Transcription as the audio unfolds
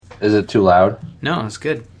Is it too loud? No, it's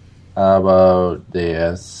good. How about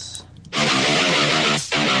this?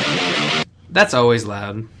 That's always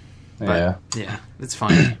loud. But yeah, it's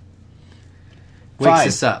fine. Wakes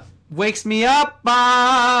us up. Wakes me up,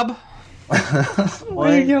 Bob!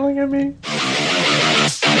 Why are you yelling at me?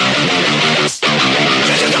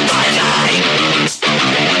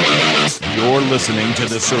 You're listening to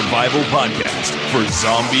the Survival Podcast for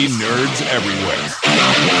zombie nerds everywhere.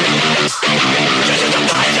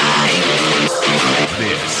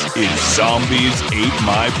 This is Zombies Ate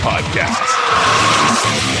My Podcast.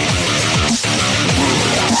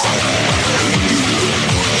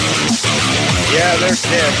 Yeah, they're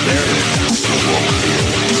dead.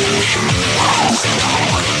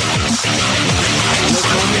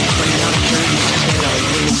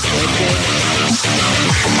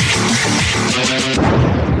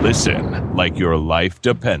 Listen like your life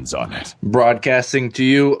depends on it. Broadcasting to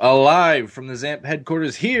you alive from the ZAMP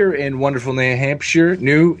headquarters here in wonderful New Hampshire.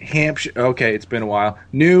 Okay, it's been a while.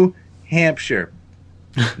 New Hampshire.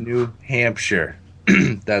 New Hampshire.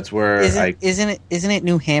 That's where isn't it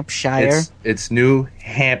New Hampshire? It's New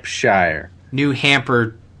Hampshire. New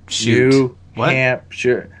Hamper shoot. New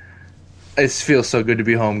Hampshire. It feels so good to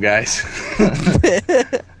be home, guys.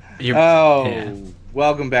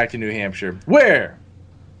 Welcome back to New Hampshire, where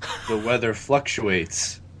the weather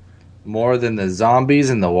fluctuates more than the zombies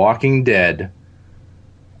in The Walking Dead.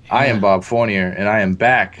 Yeah. I am Bob Fournier, and I am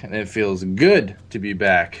back, and it feels good to be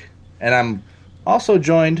back. And I'm also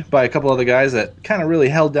joined by a couple other guys that kind of really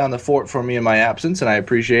held down the fort for me in my absence, and I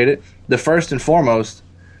appreciate it. The first and foremost,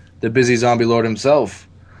 the busy zombie lord himself,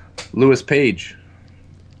 Lewis Page.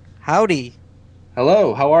 Howdy.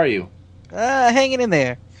 Hello, how are you? Hanging in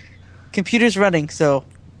there. Computer's running, so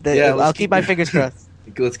I'll keep my fingers crossed.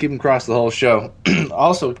 Let's keep them crossed the whole show.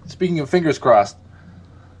 Also, speaking of fingers crossed,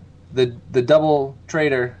 the double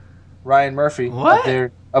trader, Ryan Murphy, up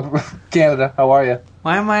there, Canada. How are you?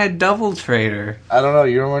 Why am I a double trader? I don't know.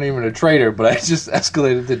 You weren't even a trader, but I just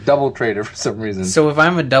escalated to double trader for some reason. So if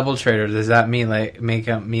I'm a double trader, does that mean make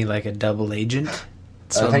me like a double agent?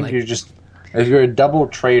 So I think if you're a double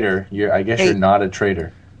trader, you're not a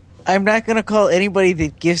trader. I'm not gonna call anybody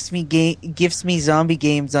that gives me zombie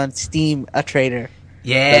games on Steam a trader.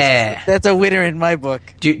 Yeah, that's a winner in my book.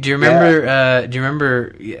 Do you remember? Yeah. Do you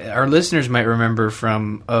remember? Our listeners might remember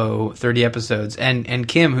from 30 episodes, and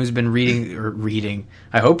Kim, who's been reading.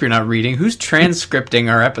 I hope you're not reading. Who's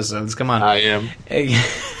transcripting our episodes? Come on, I am.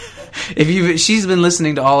 She's been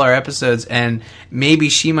listening to all our episodes, and maybe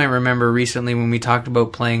she might remember recently when we talked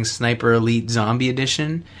about playing Sniper Elite Zombie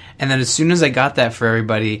Edition, and then as soon as I got that for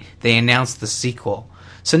everybody, they announced the sequel.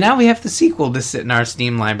 So now we have the sequel to sit in our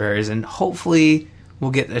Steam libraries, and hopefully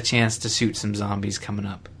we'll get a chance to shoot some zombies coming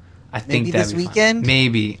up. I think maybe this weekend.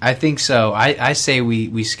 Maybe, I think so. I say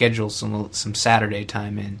we schedule some Saturday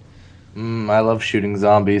time in. I love shooting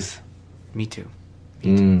zombies. Me too.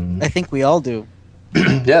 I think we all do.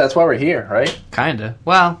 Yeah, that's why we're here, right? Kinda.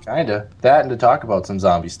 Well, kinda. That and to talk about some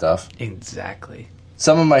zombie stuff. Exactly.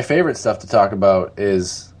 Some of my favorite stuff to talk about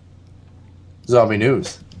is zombie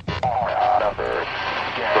news.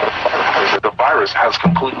 The virus has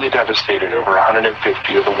completely devastated over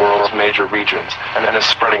 150 of the world's major regions and is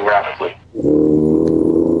spreading rapidly.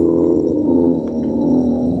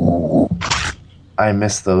 I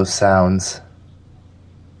miss those sounds.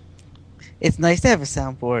 It's nice to have a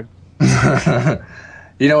soundboard.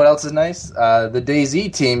 You know what else is nice? The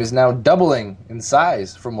DayZ team is now doubling in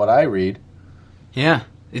size, from what I read. Yeah,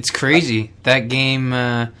 it's crazy. That game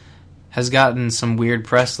has gotten some weird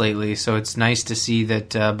press lately, so it's nice to see that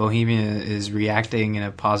Bohemia is reacting in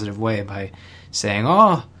a positive way by saying,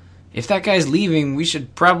 if that guy's leaving, we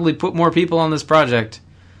should probably put more people on this project.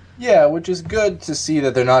 Yeah, which is good to see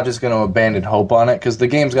that they're not just going to abandon hope on it, because the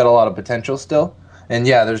game's got a lot of potential still. And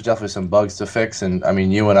yeah, there's definitely some bugs to fix, and I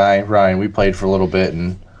mean, you and I, Ryan, we played for a little bit,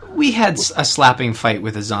 and we had a slapping fight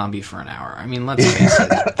with a zombie for an hour. I mean, let's face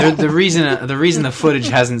it. The reason the footage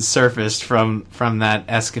hasn't surfaced from that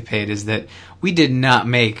escapade is that we did not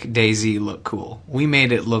make DayZ look cool. We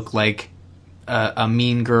made it look like a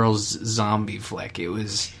Mean Girls zombie flick. It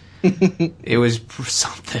was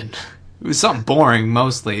something. It was something boring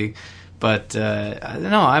mostly. But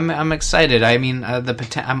no, I'm excited. I mean,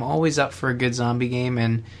 I'm always up for a good zombie game,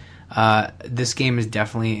 and this game is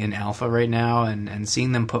definitely in alpha right now. And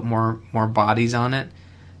seeing them put more bodies on it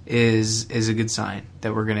is a good sign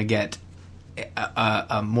that we're gonna get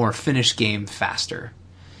a more finished game faster.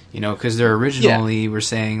 You know, because they're originally were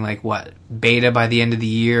saying like beta by the end of the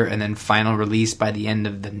year, and then final release by the end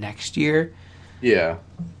of the next year. Yeah.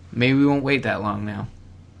 Maybe we won't wait that long now.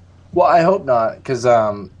 Well, I hope not, because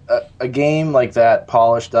a game like that,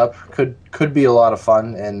 polished up, could be a lot of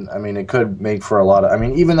fun, and I mean, it could make for a lot of. I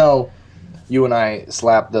mean, even though you and I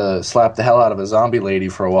slapped the hell out of a zombie lady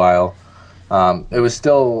for a while, it was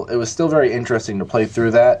still very interesting to play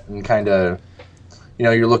through that and kind of, you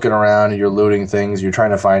know, you're looking around and you're looting things, you're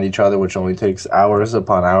trying to find each other, which only takes hours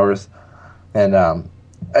upon hours, and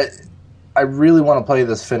I really want to play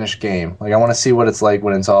this finished game. Like, I want to see what it's like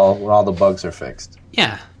when all the bugs are fixed.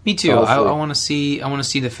 Yeah, me too. So I want to see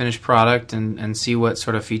the finished product and see what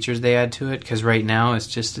sort of features they add to it. Because right now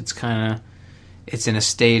it's in a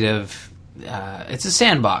state of it's a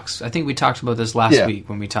sandbox. I think we talked about this last week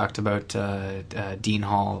when we talked about Dean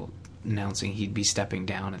Hall announcing he'd be stepping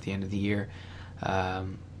down at the end of the year.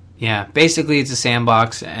 Yeah, basically it's a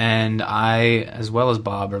sandbox, and I, as well as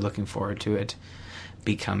Bob, are looking forward to it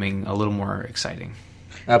becoming a little more exciting.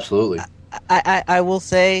 Absolutely. I will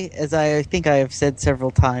say, as I think I have said several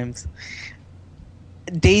times,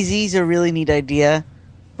 DayZ's a really neat idea,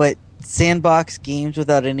 but sandbox games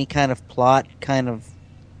without any kind of plot kind of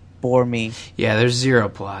bore me. Yeah, there's zero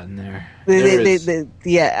plot in there.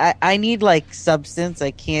 I need like substance.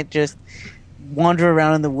 I can't just wander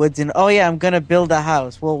around in the woods and I'm gonna build a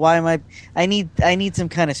house. Well, why am I need some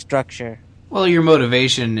kind of structure. Well, your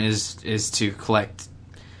motivation is to collect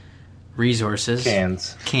resources,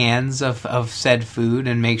 cans of said food,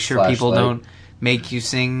 and make sure people don't make you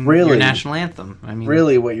sing your national anthem. I mean,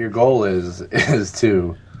 really, what your goal is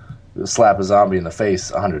to slap a zombie in the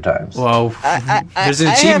face 100 times. Well, there's an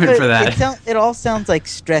achievement for that. It all sounds like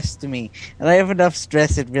stress to me, and I have enough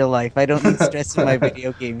stress in real life. I don't need stress in my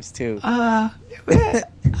video games too. I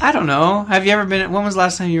don't know. Have you ever been? When was the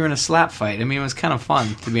last time you were in a slap fight? I mean, it was kind of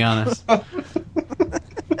fun, to be honest.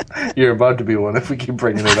 You're about to be one if we keep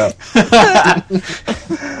bringing it up.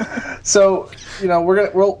 So, you know,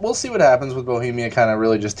 we'll see what happens with Bohemia kind of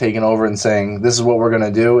really just taking over and saying this is what we're going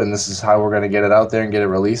to do and this is how we're going to get it out there and get it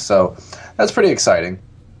released. So that's pretty exciting.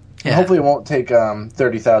 Yeah. And hopefully it won't take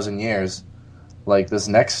 30,000 years like this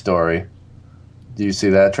next story. Do you see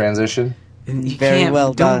that transition? You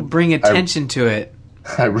don't bring attention to it.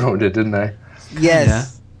 I ruined it, didn't I? Yes. Yeah.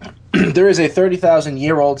 There is a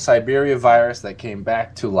 30,000-year-old Siberia virus that came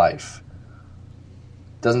back to life.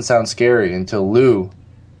 Doesn't sound scary until Lou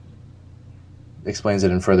explains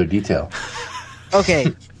it in further detail.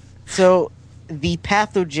 Okay, so the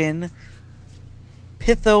pathogen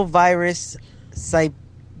Pithovirus Siberia.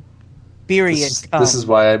 This is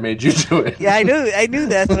why I made you do it. Yeah, I knew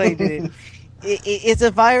that's why I did it. It's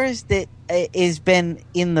a virus that has been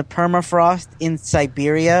in the permafrost in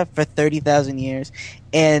Siberia for 30,000 years,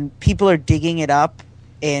 and people are digging it up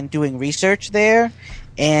and doing research there.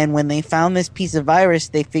 And when they found this piece of virus,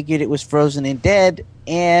 they figured it was frozen and dead,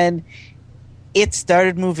 and it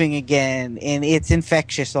started moving again, and it's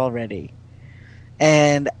infectious already.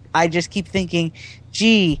 And I just keep thinking,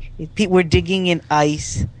 gee, we're digging in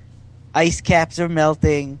ice caps are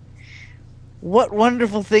melting. What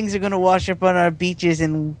wonderful things are going to wash up on our beaches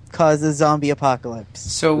and cause a zombie apocalypse?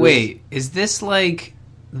 So wait, is this like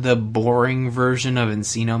the boring version of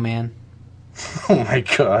Encino Man? Oh my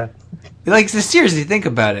god. Like, seriously, think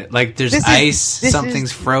about it. Like, there's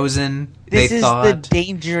something's frozen. This is the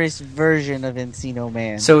dangerous version of Encino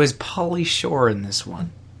Man. So is Pauly Shore in this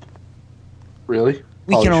one? Really?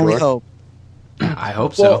 We can only hope. I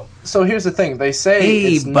hope so. Well, so here's the thing. They say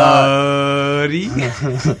it's buddy.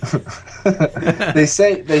 They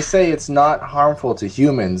say it's not harmful to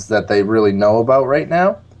humans that they really know about right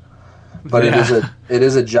now. But it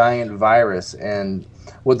is a giant virus, and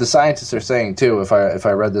what the scientists are saying too, if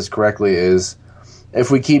I read this correctly, is if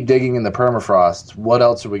we keep digging in the permafrost, what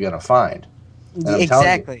else are we going to find? And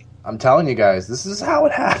exactly. I'm telling you guys, this is how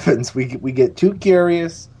it happens. We get too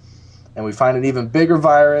curious, and we find an even bigger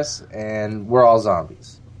virus, and we're all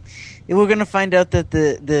zombies. And we're going to find out that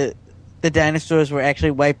the dinosaurs were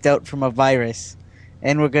actually wiped out from a virus,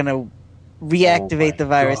 and we're going to reactivate the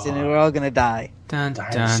virus, and we're all going to die. Dun,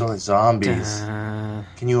 dinosaur zombies.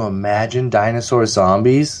 Can you imagine dinosaur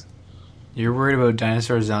zombies? You're worried about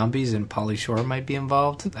dinosaur zombies and Pauly Shore might be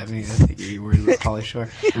involved? I mean, I think you're worried about Pauly Shore.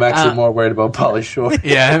 I'm actually more worried about Pauly Shore.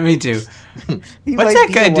 Yeah, me too. What's that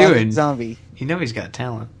guy doing? Zombie. You know he's got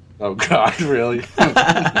talent. Oh, God, really?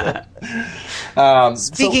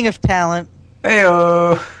 Speaking of talent.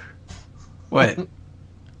 Hey-oh. What?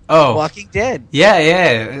 Oh. Walking Dead.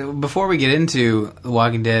 Yeah. Before we get into the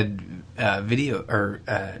Walking Dead video or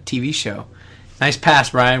TV show. Nice pass,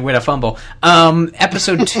 Brian. Way to fumble.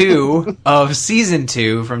 Episode 2 of Season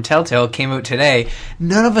 2 from Telltale came out today.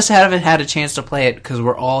 None of us haven't had a chance to play it because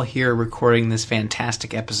we're all here recording this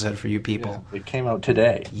fantastic episode for you people. Yeah, it came out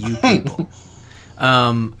today. You people.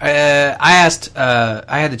 I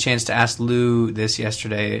had the chance to ask Lou this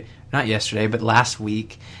not yesterday, but last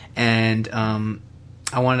week, and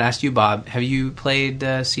I wanted to ask you, Bob, have you played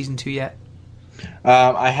Season 2 yet?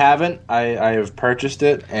 I haven't. I have purchased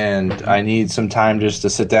it, and I need some time just to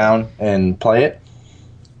sit down and play it.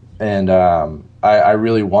 And I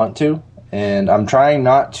really want to, and I'm trying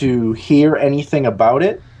not to hear anything about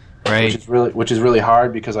it, Right. which is really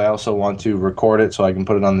hard because I also want to record it so I can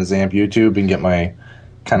put it on the Zamp YouTube and get my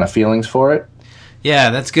kind of feelings for it.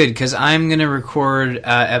 Yeah, that's good, because I'm going to record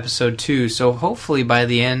episode 2, so hopefully by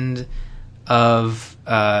the end of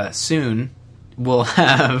soon, we'll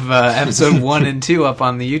have episode 1 and 2 up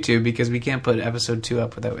on the YouTube, because we can't put episode 2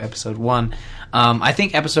 up without episode 1. I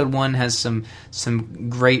think episode 1 has some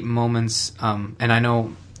great moments, and I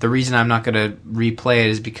know the reason I'm not going to replay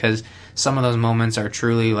it is because some of those moments are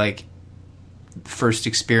truly like first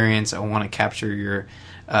experience. I want to capture your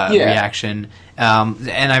reaction.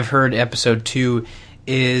 And I've heard episode 2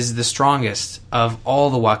 is the strongest of all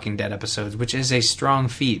the Walking Dead episodes, which is a strong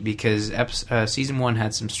feat because season 1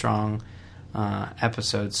 had some strong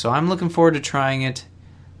episodes. So I'm looking forward to trying it.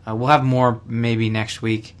 We'll have more maybe next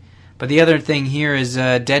week. But the other thing here is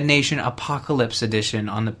Dead Nation Apocalypse Edition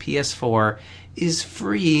on the PS4 is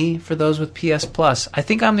free for those with PS Plus. I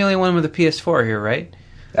think I'm the only one with a PS4 here, right?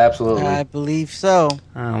 Absolutely. I believe so.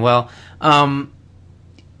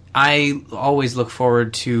 I always look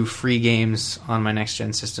forward to free games on my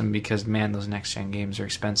next-gen system because, man, those next-gen games are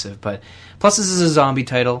expensive. But plus, this is a zombie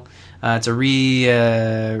title. It's a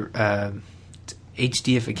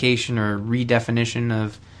HDification or redefinition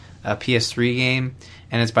of a PS3 game,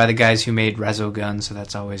 and it's by the guys who made Resogun, so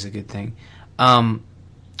that's always a good thing.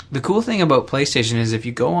 The cool thing about PlayStation is if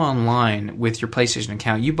you go online with your PlayStation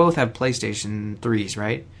account, you both have PlayStation 3s,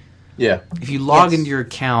 right? Yeah. If you log into your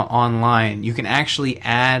account online, you can actually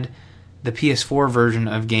add the PS4 version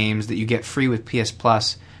of games that you get free with PS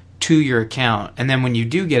Plus to your account. And then when you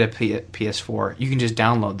do get a PS4, you can just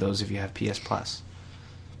download those if you have PS Plus.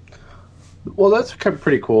 Well, that's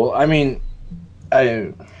pretty cool. I mean,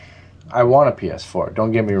 I want a PS4.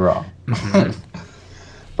 Don't get me wrong.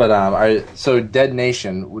 But so Dead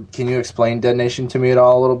Nation. Can you explain Dead Nation to me at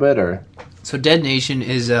all a little bit, or? So Dead Nation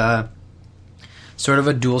is sort of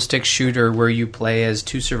a dual-stick shooter where you play as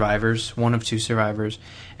one of two survivors,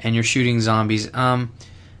 and you're shooting zombies.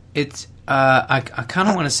 It's I kind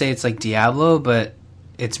of want to say it's like Diablo, but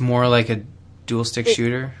it's more like a dual-stick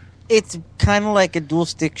shooter. It's kind of like a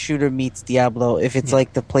dual-stick shooter meets Diablo if it's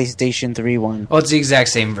like the PlayStation 3 one. Oh, it's the exact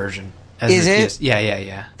same version. Is it?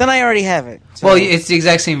 Yeah. Then I already have it. So. Well, it's the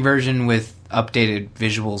exact same version with updated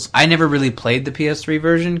visuals. I never really played the PS3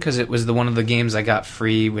 version because it was one of the games I got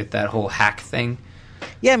free with that whole hack thing.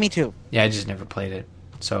 Yeah, me too. Yeah, I just never played it.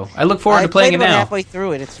 So I look forward to playing it now. I played halfway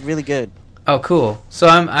through it. It's really good. Oh, cool. So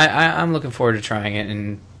I'm looking forward to trying it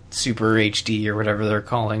in Super HD or whatever they're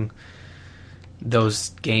calling those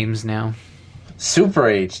games now. Super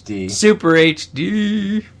HD. Super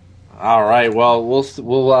HD. All right. Well,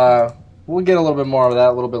 we'll get a little bit more of that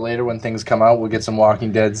a little bit later when things come out. We'll get some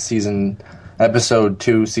Walking Dead episode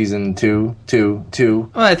 2, season 2.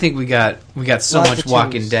 Well, I think we got so Lots much of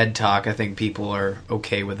Walking twos. Dead talk. I think people are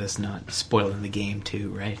okay with us not spoiling the game too,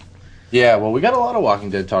 right? Yeah. Well, we got a lot of Walking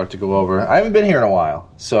Dead talk to go over. I haven't been here in a while,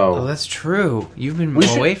 so. Oh, that's true. You've been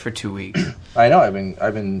away for 2 weeks. I know. I've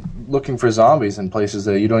been looking for zombies in places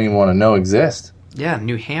that you don't even want to know exist. Yeah,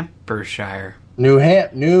 New Hampshire. New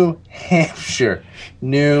Hampshire.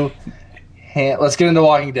 Let's get into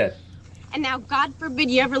Walking Dead. And now, God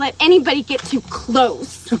forbid you ever let anybody get too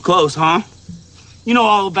close. Too close, huh? You know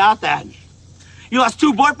all about that. You lost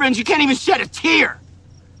 2 boyfriends, you can't even shed a tear.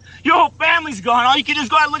 Your whole family's gone. All you can do is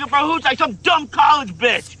go out looking for hoots like some dumb college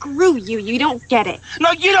bitch. Screw you, you don't get it.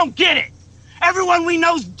 No, you don't get it. Everyone we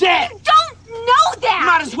know's dead. Don't know that!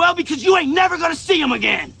 Might as well, because you ain't never gonna see him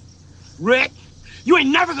again. Rick, you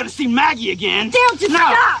ain't never gonna see Maggie again. Dale, just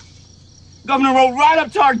stop! Governor rolled right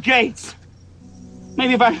up to our gates.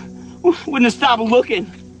 Maybe if I wouldn't have stopped looking.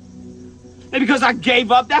 Maybe because I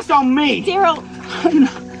gave up. That's on me. Daryl.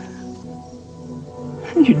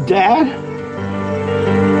 Your dad?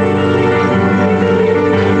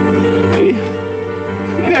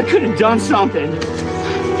 Maybe I could have done something.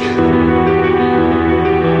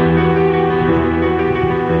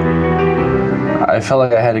 I felt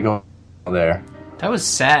like I had to go there That was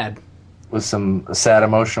sad. with some sad,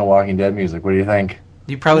 emotional Walking Dead music. What do you think?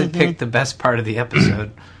 You probably picked the best part of the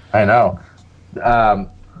episode. I know.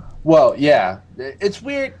 Well, yeah. It's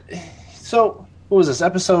weird. So, what was this?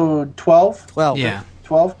 Episode 12? 12. Yeah.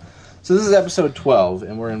 12? So this is episode 12,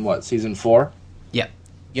 and we're in what, season 4? Yep.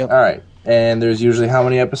 Yep. All right. And there's usually how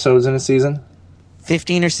many episodes in a season?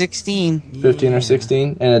 15 or 16. 15 or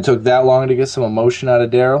 16, and it took that long to get some emotion out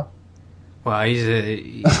of Daryl. Well, he's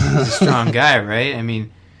a strong guy, right? I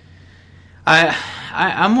mean,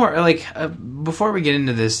 I'm more like before we get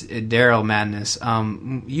into this Daryl madness.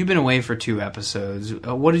 You've been away for 2 episodes.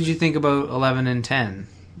 What did you think about 11 and 10?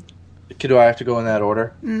 Do I have to go in that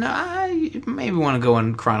order? No, I maybe want to go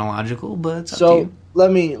in chronological, but it's up to So you.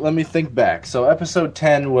 let me think back. So episode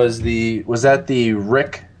 10 was that the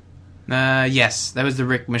Rick? Yes, that was the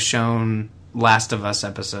Rick Michonne Last of Us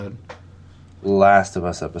episode. Last of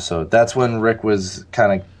Us episode. That's when Rick was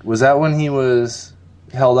was that when he was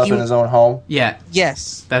held up in his own home? Yeah,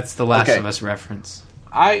 Yes. that's the Last Okay. of Us reference.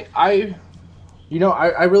 I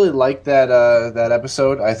really liked that that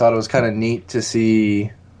episode. I thought it was kind of neat to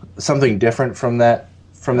see something different from that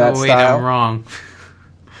Oh, wait, style. I'm wrong.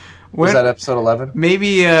 Was that episode 11?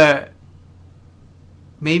 Maybe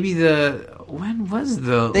when was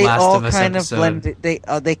the They Last all of Us kind episode? of blended.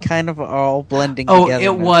 They kind of are all blending Oh, together. it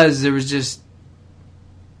now. was. There was just.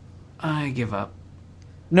 I give up.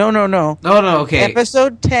 No. Oh no, okay.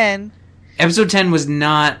 Episode 10. Episode 10 was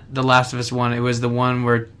not the Last of Us one. It was the one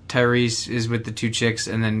where Tyrese is with the 2 chicks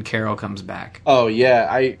and then Carol comes back. Oh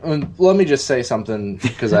yeah, let me just say something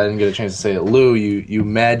because I didn't get a chance to say it. Lou, you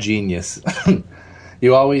mad genius.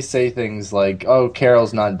 You always say things like, "Oh,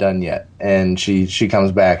 Carol's not done yet," and she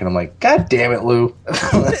comes back, and I'm like, "God damn it, Lou!"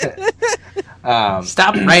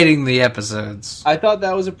 Stop writing the episodes. I thought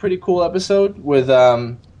that was a pretty cool episode with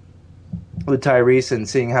Tyrese and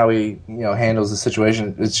seeing how he handles the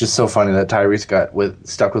situation. It's just so funny that Tyrese got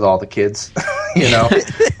stuck with all the kids.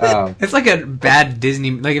 It's like a bad Disney.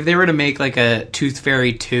 Like if they were to make like a Tooth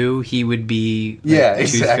Fairy 2, he would be the Tooth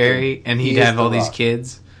exactly. Fairy, and he'd He is have all the these Rock.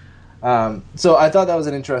 kids. So I thought that was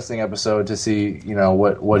an interesting episode to see,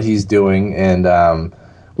 what he's doing, and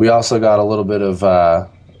we also got a little bit of.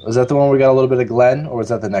 Was that the one where we got a little bit of Glenn, or was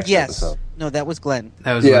that the next Yes. episode? No, that was Glenn.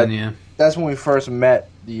 That was Yeah. one, yeah. That's when we first met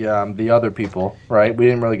the other people, right? We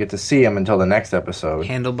didn't really get to see him until the next episode.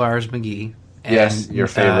 Handlebars McGee. And, Yes, your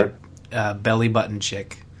favorite. Belly Button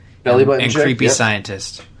Chick. Belly Button and Chick, Creepy yep.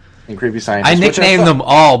 Scientist. And Creepy Scientist. I which nicknamed thought- them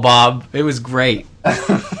all, Bob. It was great.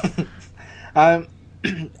 I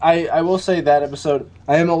will say that episode,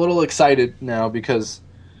 I am a little excited now because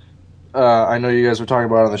I know you guys were talking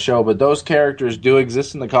about it on the show, but those characters do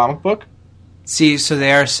exist in the comic book. See, so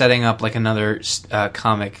they are setting up like another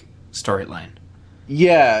comic storyline.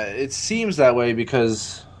 Yeah, it seems that way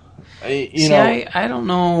because, I don't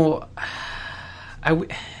know.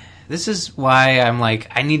 This is why I'm like,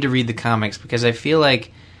 I need to read the comics because I feel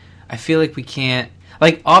like we can't.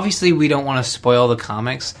 Like, obviously, we don't want to spoil the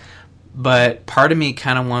comics, but part of me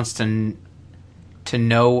kind of wants to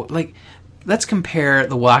know. Like, let's compare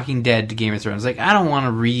The Walking Dead to Game of Thrones. Like, I don't want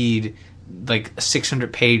to read like a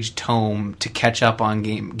 600-page tome to catch up on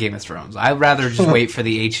Game of Thrones. I'd rather just wait for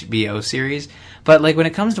the HBO series. But like when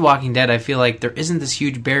it comes to Walking Dead, I feel like there isn't this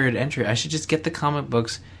huge barrier to entry. I should just get the comic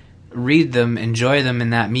books, read them, enjoy them in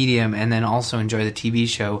that medium, and then also enjoy the TV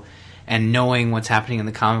show. And knowing what's happening in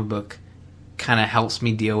the comic book kind of helps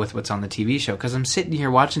me deal with what's on the TV show. Because I'm sitting here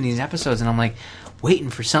watching these episodes and I'm like, waiting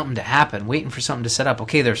for something to happen, waiting for something to set up.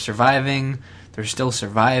 Okay, they're surviving. They're still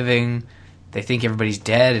surviving. They think everybody's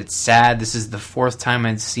dead. It's sad. This is the 4th time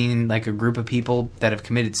I've seen like a group of people that have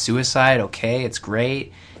committed suicide. Okay, it's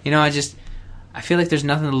great. I feel like there's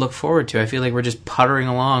nothing to look forward to. I feel like we're just puttering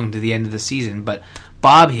along to the end of the season. But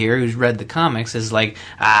Bob here, who's read the comics, is like,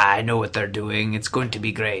 I know what they're doing. It's going to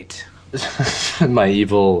be great. My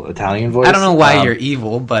evil Italian voice. I don't know why you're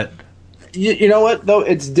evil, but You know what though?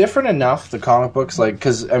 It's different enough. The comic books,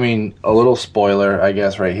 because a little spoiler, I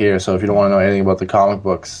guess, right here. So if you don't want to know anything about the comic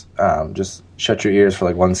books, just shut your ears for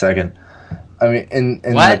like 1 second. In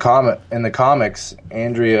the comics,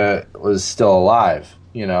 Andrea was still alive.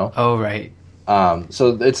 Oh, right.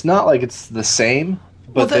 So it's not like it's the same,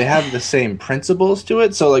 but they have the same principles to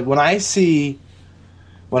it. So like when I see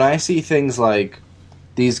things like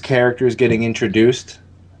these characters getting introduced,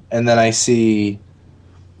 and then I see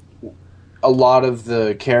a lot of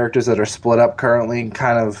the characters that are split up currently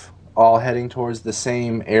kind of all heading towards the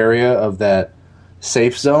same area of that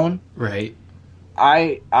safe zone. Right.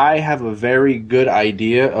 I have a very good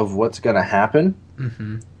idea of what's going to happen.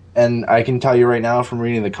 Mm-hmm. And I can tell you right now from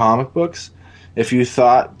reading the comic books, if you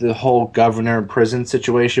thought the whole governor prison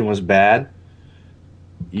situation was bad,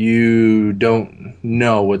 you don't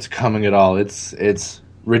know what's coming at all. It's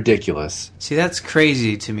ridiculous. See, that's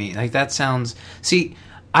crazy to me. Like, that sounds... See,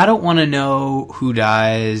 I don't want to know who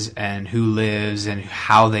dies and who lives and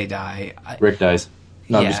how they die. Rick dies.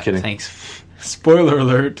 No, yeah, I'm just kidding. Thanks. Spoiler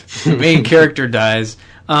alert. The main character dies.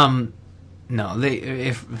 No,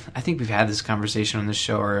 I think we've had this conversation on the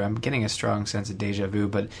show, or I'm getting a strong sense of deja vu.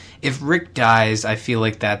 But if Rick dies, I feel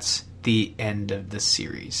like that's the end of the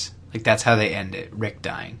series. Like that's how they end it, Rick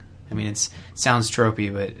dying. I mean, it sounds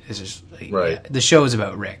tropey, but it's just like, Right. yeah, the show is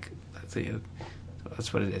about Rick.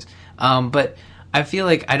 That's what it is. But I feel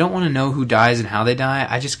like I don't want to know who dies and how they die.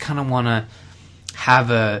 I just kind of want to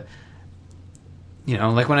have a,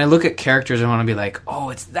 like when I look at characters, I want to be like, oh,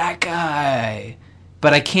 it's that guy.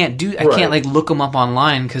 But I can't can't like look them up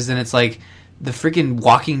online because then it's like the freaking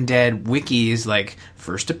Walking Dead wiki is like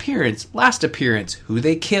first appearance, last appearance, who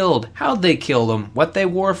they killed, how'd they kill them, what they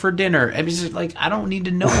wore for dinner. I mean, just like I don't need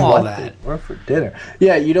to know all that. Or for dinner.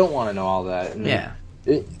 Yeah, you don't want to know all that. And Yeah.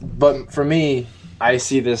 But for me, I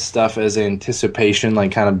see this stuff as anticipation,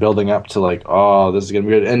 like kind of building up to like, oh, this is going to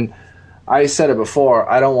be good. And I said it before,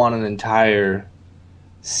 I don't want an entire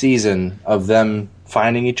season of them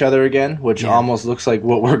finding each other again, which almost looks like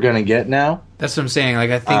what we're going to get now. That's what I'm saying. Like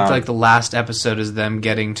I think like the last episode is them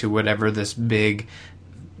getting to whatever this big.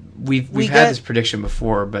 We've had this prediction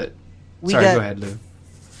before, but sorry, go ahead, Lou.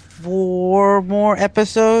 4 more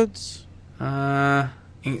episodes.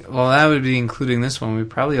 Well, that would be including this one. We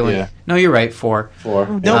probably only. No, you're right. 4. 4.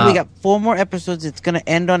 No, we got 4 more episodes. It's going to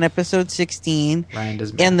end on episode 16. Ryan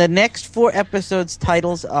doesn't. And the next 4 episodes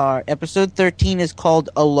titles are: episode 13 is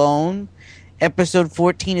called Alone, episode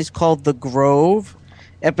 14 is called The Grove,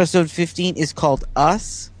 episode 15 is called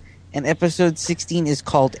Us, and episode 16 is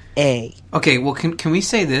called A. Okay, well, can we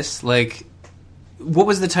say this? Like, what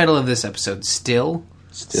was the title of this episode? Still.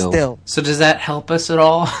 Still. So does that help us at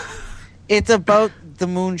all? It's about the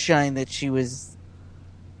moonshine that she was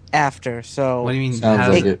after. So What do you mean? Sounds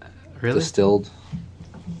like it really? distilled.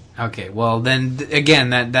 Okay, well then again,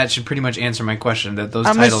 that should pretty much answer my question. That those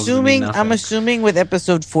titles would mean nothing. I'm assuming with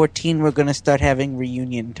episode 14 we're going to start having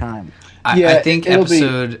reunion time. I think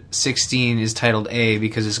episode 16 is titled A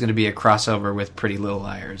because it's going to be a crossover with Pretty Little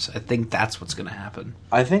Liars. I think that's what's going to happen.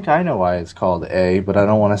 I think I know why it's called A, but I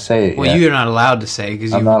don't want to say it Well, yet. you're not allowed to say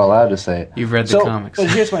because I'm not allowed to say it. You've read the comics.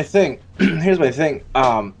 But here's my thing.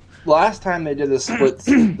 Last time they did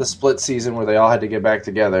the split season where they all had to get back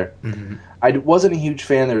together, I wasn't a huge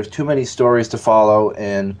fan. There was too many stories to follow,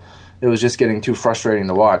 and it was just getting too frustrating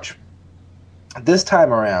to watch. This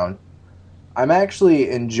time around, I'm actually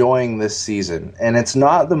enjoying this season, and it's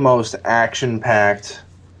not the most action-packed,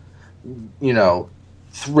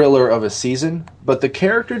 thriller of a season, but the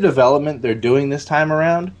character development they're doing this time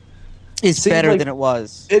around It's better than it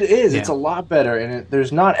was. It is. Yeah. It's a lot better, and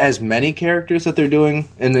there's not as many characters that they're doing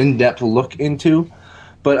an in-depth look into.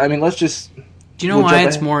 But I mean, let's just. Do you know why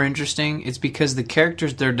it's more interesting? It's because the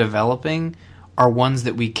characters they're developing are ones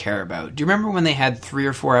that we care about. Do you remember when they had 3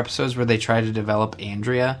 or 4 episodes where they tried to develop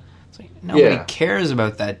Andrea? It's like nobody cares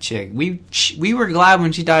about that chick. We were glad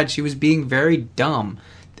when she died. She was being very dumb,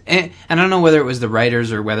 and I don't know whether it was the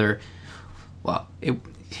writers or whether,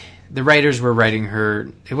 the writers were writing her.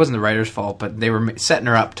 It wasn't the writers' fault, but they were setting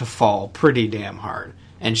her up to fall pretty damn hard,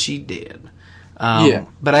 and she did.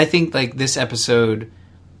 But I think like this episode,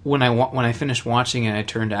 when I finished watching it, I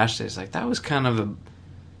turned to Ashley. It's like that was kind of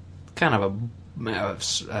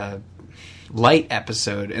a light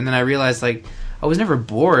episode, and then I realized like I was never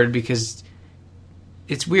bored because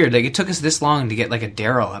it's weird. Like it took us this long to get like a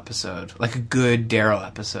Daryl episode, like a good Daryl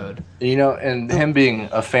episode. And him being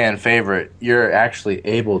a fan favorite, you're actually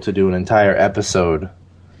able to do an entire episode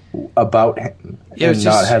about him and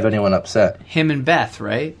not have anyone upset. Him and Beth,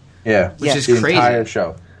 right? Yeah, Which is the crazy. entire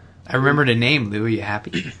show. I remembered a name, Lou. Are you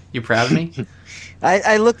happy? You proud of me?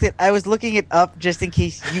 I was looking it up just in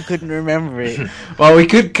case you couldn't remember it. Well, we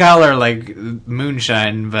could call her like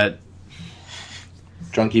Moonshine, but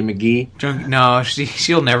Drunky McGee. No,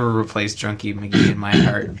 she'll never replace Drunky McGee in my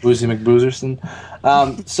heart. Boozy McBoozerson.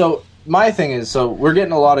 So my thing is, we're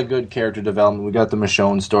getting a lot of good character development. We got the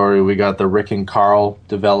Michonne story. We got the Rick and Carl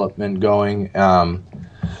development going.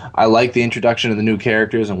 I like the introduction of the new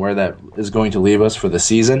characters and where that is going to leave us for the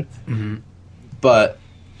season. Mm-hmm. But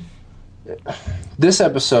this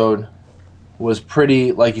episode was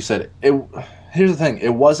pretty, like you said, here's the thing.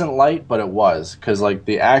 It wasn't light, but it was. Because like,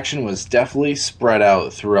 the action was definitely spread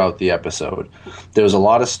out throughout the episode. There was a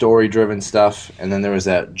lot of story-driven stuff, and then there was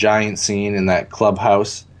that giant scene in that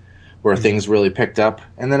clubhouse where things really picked up,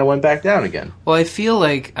 and then it went back down again. Well, I feel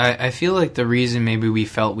like the reason maybe we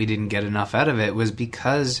felt we didn't get enough out of it was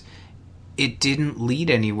because it didn't lead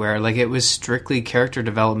anywhere. Like, it was strictly character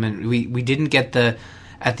development. We didn't get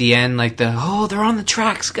at the end, like they're on the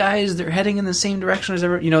tracks, guys. They're heading in the same direction as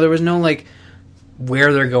ever. There was no, like,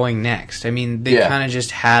 where they're going next. I mean, they kind of just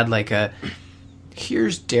had, like,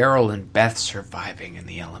 here's Daryl and Beth surviving in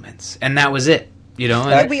the elements. And that was it. You know,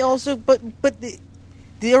 And we also,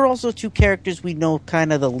 there are also two characters we know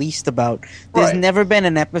kind of the least about. There's Right. never been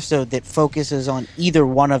an episode that focuses on either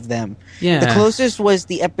one of them. Yeah. The closest was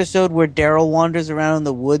the episode where Daryl wanders around in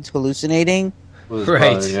the woods hallucinating. With his Right.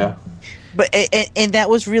 brother, yeah. But and that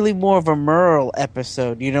was really more of a Merle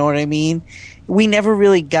episode. You know what I mean? We never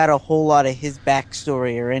really got a whole lot of his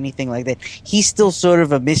backstory or anything like that. He's still sort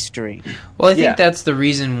of a mystery. Well, I think Yeah. that's the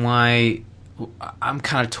reason why I'm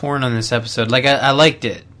kind of torn on this episode. Like, I liked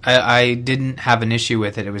it. I didn't have an issue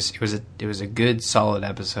with it. It was a good, solid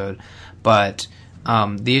episode. But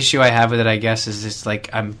the issue I have with it, I guess, is just like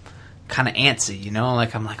I'm kind of antsy. You know,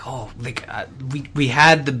 like I'm like, oh, like we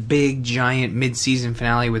had the big, giant mid-season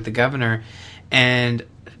finale with the governor, and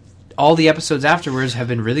all the episodes afterwards have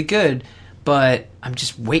been really good. But I'm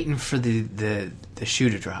just waiting for the shoe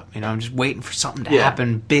to drop. You know, I'm just waiting for something to Yeah.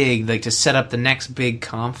 happen big, like to set up the next big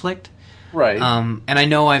conflict. Right. And I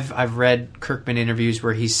know I've read Kirkman interviews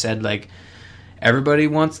where he said like everybody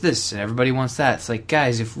wants this and everybody wants that. It's like,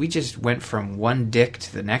 guys, if we just went from one dick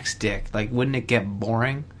to the next dick, like wouldn't it get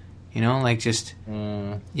boring? You know, like just you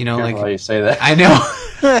know, Careful like how you say that. I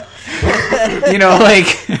know, you know, like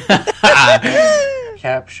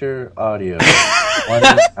Capture audio. One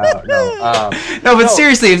out. No. no, but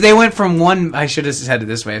seriously, if they went from one, I should have said it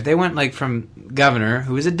this way: if they went like from Governor,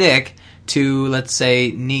 who is a dick, to let's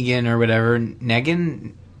say Negan or whatever,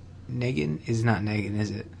 Negan is not Negan, is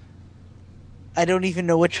it? I don't even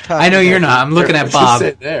know what you're talking I know about. you're not. I'm looking at Just Bob.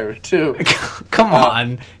 sit there too. Come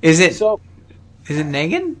on, is it So,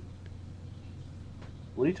 Negan?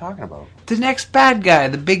 what are you talking about? The next bad guy,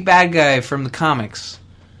 the big bad guy from the comics.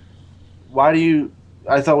 Why do you?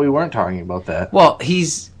 I thought we weren't talking about that. Well,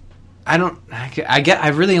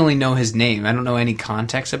 I really only know his name. I don't know any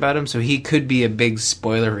context about him, so he could be a big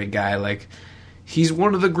spoilery guy. Like, he's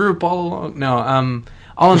one of the group all along. No,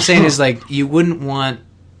 all I'm saying is, like, you don't want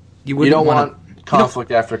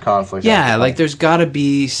conflict after conflict. Yeah, after like, conflict. there's got to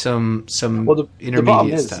be some Well, the intermediate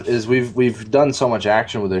problem stuff. is we've done so much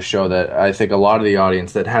action with this show that I think a lot of the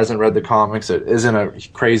audience that hasn't read the comics, that isn't a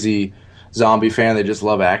crazy zombie fan, they just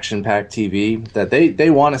love action-packed TV, that they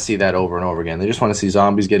want to see that over and over again. They just want to see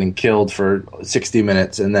zombies getting killed for 60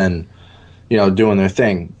 minutes and then, you know, doing their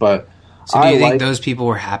thing. But So do you think those people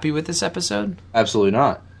were happy with this episode? Absolutely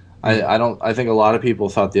not. I think a lot of people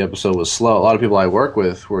thought the episode was slow. A lot of people I work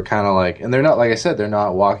with were kind of like, and they're not, like I said, they're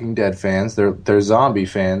not Walking Dead fans. They're zombie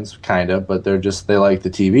fans, kind of, but they like the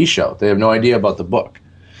TV show. They have no idea about the book.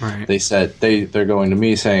 Right. They said they're going to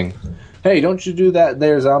me saying, "Hey, don't you do that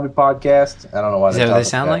there zombie podcast?" I don't know why. Is that what they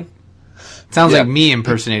sound like? It sounds Yeah. like me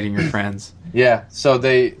impersonating your friends. Yeah. So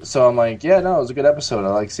I'm like, yeah, no, it was a good episode. I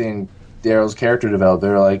like seeing Daryl's character develop.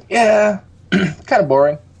 They're like, yeah, kind of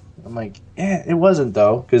boring. I'm like, yeah, it wasn't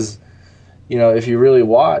though, because you know, if you really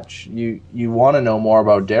watch, you want to know more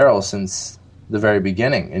about Daryl since the very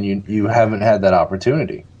beginning, and you haven't had that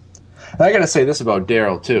opportunity. And I got to say this about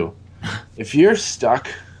Daryl too: if you're stuck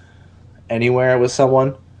anywhere with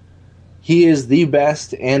someone, he is the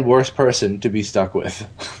best and worst person to be stuck with.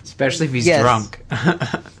 Especially if he's Yes. drunk.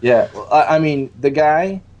 Yeah, well, I mean, the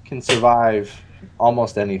guy can survive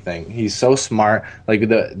almost anything. He's so smart. Like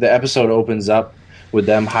the episode opens up with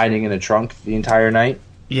them hiding in a trunk the entire night.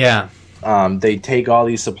 Yeah. They take all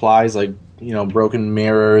these supplies, like, you know, broken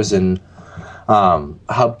mirrors and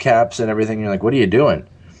hubcaps and everything. You're like, what are you doing?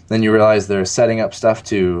 Then you realize they're setting up stuff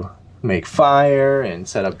to make fire and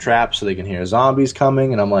set up traps so they can hear zombies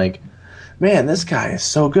coming. And I'm like, man, this guy is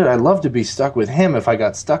so good. I'd love to be stuck with him if I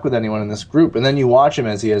got stuck with anyone in this group. And then you watch him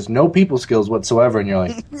as he has no people skills whatsoever, and you're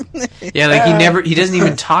like, Yeah, like he doesn't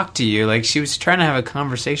even talk to you. Like, she was trying to have a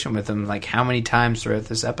conversation with him, like, how many times throughout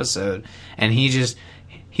this episode, and he's just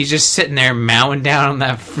sitting there mowing down on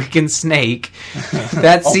that freaking snake.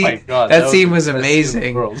 That oh scene, my God, that scene the was best scene in the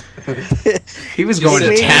amazing. world. He was going It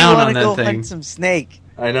to made me town wanna on go that thing. hunt some snake.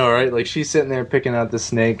 I know, right? Like, she's sitting there picking out the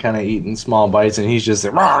snake, kind of eating small bites, and he's just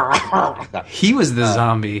like, He was the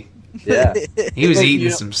zombie. yeah. He was Well, eating you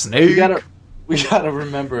know, some snake. We gotta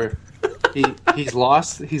remember, he's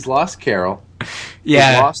lost Carol.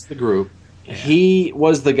 Yeah. He's lost the group. He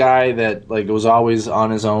was the guy that, like, was always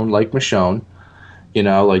on his own, like Michonne. You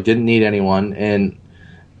know, like, didn't need anyone. And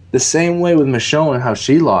the same way with Michonne and how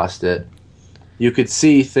she lost it, you could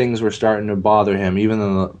see things were starting to bother him, even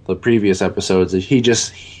in the previous episodes.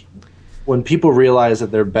 When people realize that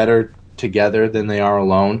they're better together than they are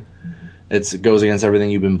alone, it goes against everything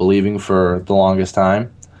you've been believing for the longest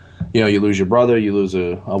time. You know, you lose your brother, you lose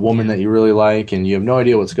a woman that you really like, and you have no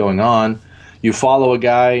idea what's going on. You follow a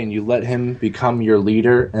guy and you let him become your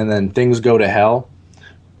leader, and then things go to hell.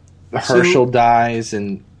 Herschel dies,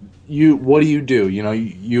 and what do? You know,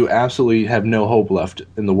 you absolutely have no hope left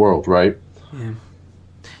in the world, right? Yeah.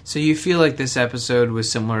 So you feel like this episode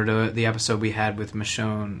was similar to the episode we had with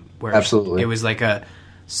Michonne, where Absolutely. it was like a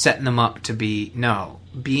setting them up to be, no,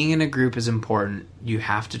 being in a group is important. You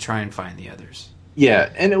have to try and find the others.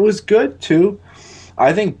 Yeah, and it was good too.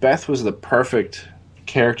 I think Beth was the perfect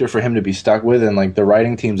character for him to be stuck with, and like the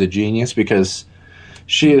writing team's a genius because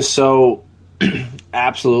she is so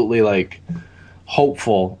absolutely like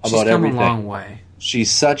hopeful about She's come everything. a long way.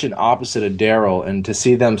 She's such an opposite of Daryl, and to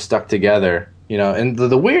see them stuck together, you know, and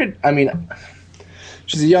the weird, I mean,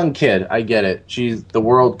 she's a young kid, I get it. The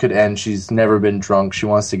world could end, she's never been drunk, she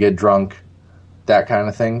wants to get drunk, that kind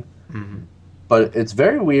of thing. Mm-hmm. But it's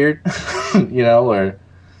very weird, you know, or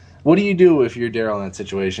what do you do if you're Daryl in that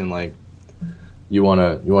situation? Like, you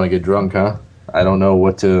wanna get drunk, huh? I don't know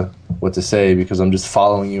what to say because I'm just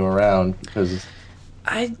following you around because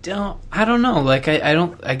I don't know. Like,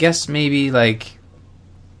 I guess maybe, like,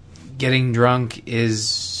 getting drunk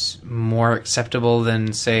is more acceptable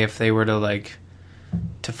than, say, if they were to, like,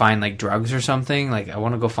 to find, like, drugs or something. Like, I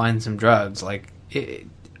want to go find some drugs. Like,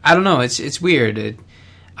 I don't know. It's weird.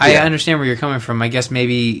 I understand where you're coming from. I guess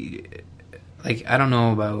maybe, like, I don't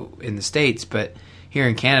know about in the States, but here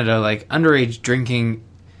in Canada, like, underage drinking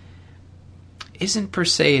isn't per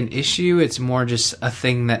se an issue. It's more just a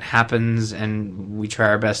thing that happens, and we try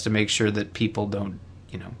our best to make sure that people don't,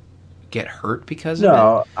 you know, get hurt because of it.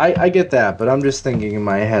 No, I get that, but I'm just thinking in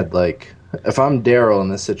my head, like, if I'm Daryl in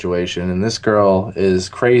this situation and this girl is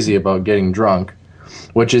crazy about getting drunk,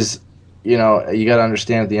 which is, you know, you got to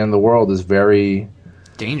understand at the end of the world is very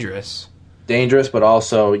dangerous, but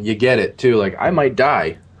also you get it too. Like, I might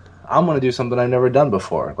die. I'm going to do something I've never done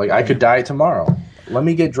before. Like, I could die tomorrow. Let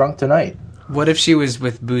me get drunk tonight. What if she was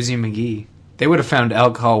with Boozy McGee? They would have found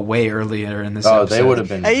alcohol way earlier in this episode. They would have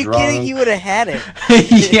been Are you drunk. kidding? You would have had it.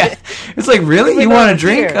 Yeah. It's like, really? You want to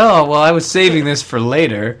drink? Here. Oh, well, I was saving this for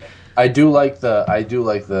later. I do like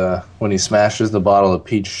the when he smashes the bottle of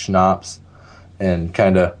peach schnapps and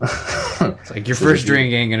kind of It's like, your first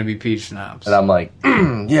drink ain't going to be peach schnapps. and I'm like,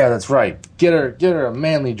 yeah, that's right. Get her a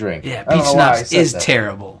manly drink. Yeah, I don't peach know why I schnapps said is that.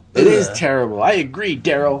 terrible. It is terrible. I agree,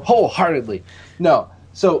 Daryl, wholeheartedly. No,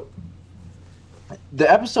 so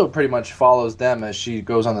the episode pretty much follows them as she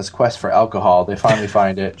goes on this quest for alcohol. They finally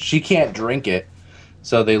find it. She can't drink it,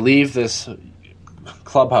 so they leave this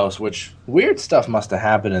clubhouse, which weird stuff must have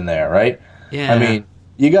happened in there, right? Yeah. I mean,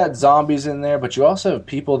 you got zombies in there, but you also have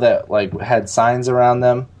people that like had signs around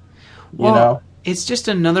them, you know? It's just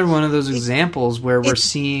another one of those examples where we're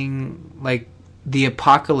seeing, like, the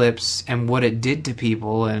apocalypse and what it did to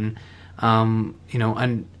people, and, you know,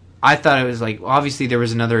 and I thought it was, like, obviously there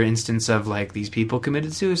was another instance of, like, these people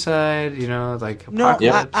committed suicide, you know, like, No,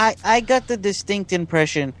 apocalypse. I got the distinct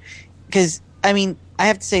impression, because, I mean, I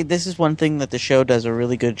have to say this is one thing that the show does a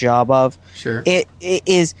really good job of. Sure. It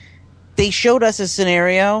is, they showed us a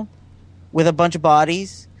scenario with a bunch of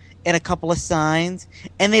bodies and a couple of signs,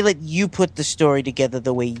 and they let you put the story together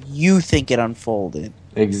the way you think it unfolded.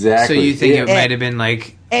 Exactly. So you think Yeah. it might have been,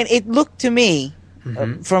 like... And it looked to me,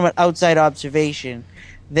 Mhm. from an outside observation,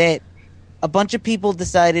 that a bunch of people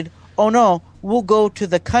decided, oh no, we'll go to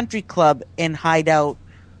the country club and hide out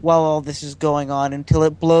while all this is going on until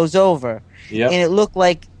it blows over. Yep. And it looked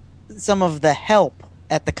like some of the help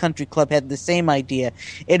at the country club had the same idea.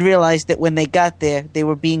 It realized that when they got there, they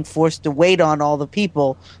were being forced to wait on all the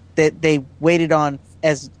people that they waited on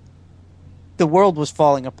as the world was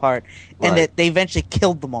falling apart, and Right. that they eventually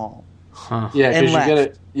killed them all. Huh. Yeah, and because you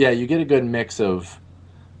left. you get a good mix of,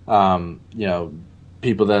 you know,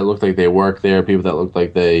 people that look like they work there, people that look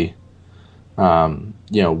like they,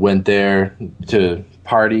 you know, went there to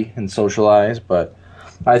party and socialize. But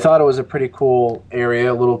I thought it was a pretty cool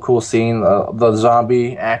area, a little cool scene. The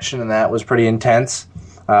zombie action in that was pretty intense.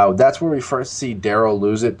 That's where we first see Daryl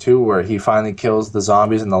lose it too, where he finally kills the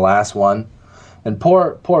zombies in the last one. And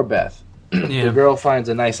poor Beth. Yeah. The girl finds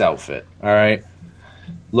a nice outfit. All right,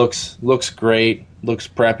 looks great, looks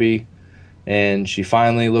preppy, and she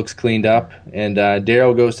finally looks cleaned up. And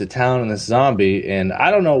Daryl goes to town on this zombie, and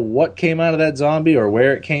I don't know what came out of that zombie or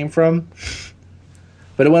where it came from,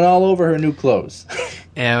 but it went all over her new clothes.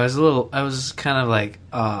 Yeah, I was kind of like,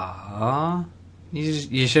 ah,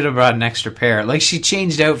 you should have brought an extra pair. Like, she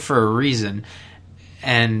changed out for a reason.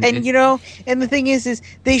 And you know, and the thing is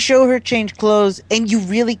they show her change clothes, and you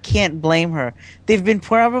really can't blame her. They've been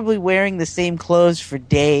probably wearing the same clothes for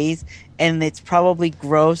days, and it's probably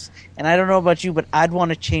gross. And I don't know about you, but I'd want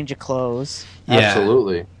to change of clothes. yeah.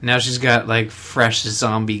 Absolutely. Now she's got, like, fresh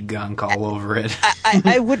zombie gunk all over it.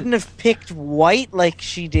 I wouldn't have picked white like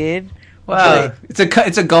she did, Well,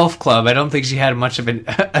 it's a golf club. I don't think she had much of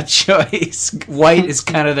a choice. White is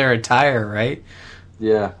kind of their attire, right?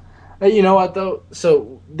 Yeah. Hey, you know what though?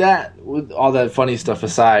 So that, with all that funny stuff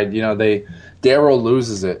aside, Daryl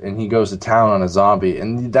loses it and he goes to town on a zombie,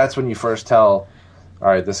 and that's when you first tell, all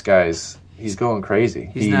right, he's going crazy.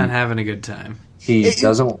 He's not having a good time. He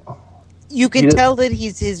doesn't. You can tell that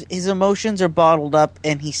his emotions are bottled up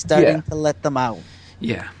and he's starting to let them out.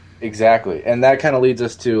 Yeah. Exactly. And that kind of leads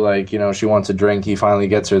us to, she wants a drink. He finally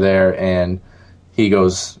gets her there, and he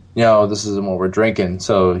goes, this isn't what we're drinking.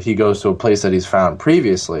 So he goes to a place that he's found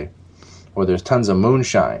previously where there's tons of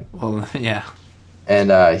moonshine. Well, yeah.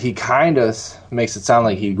 And he kind of makes it sound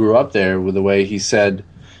like he grew up there with the way he said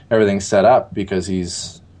everything's set up, because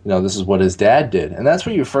he's, this is what his dad did. And that's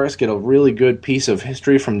where you first get a really good piece of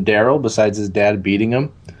history from Daryl, besides his dad beating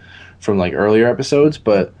him from, earlier episodes.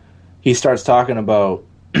 But he starts talking about,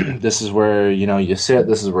 this is where you sit,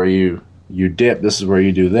 this is where you dip, this is where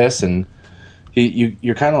you do this, and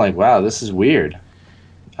you're kind of like, wow, this is weird.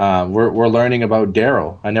 We're learning about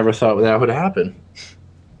Daryl. I never thought that would happen.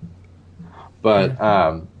 But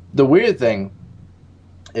the weird thing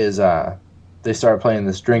is they start playing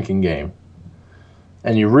this drinking game,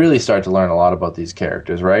 and you really start to learn a lot about these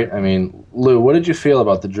characters, right? I mean, Lou, what did you feel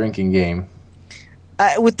about the drinking game?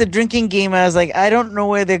 With the drinking game, I was like, I don't know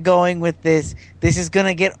where they're going with this. This is going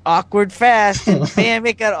to get awkward fast. And bam,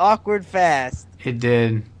 it got awkward fast. It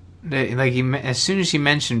did. As soon as he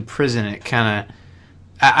mentioned prison, it kind of...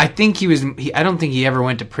 I think I don't think he ever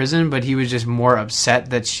went to prison, but he was just more upset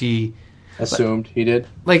that she... Assumed he did?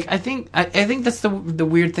 I think that's the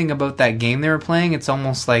weird thing about that game they were playing. It's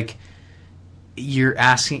almost like you're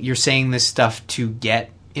saying this stuff to get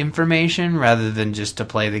information rather than just to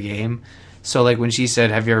play the game. So, when she said,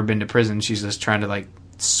 have you ever been to prison? She's just trying to,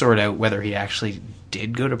 sort out whether he actually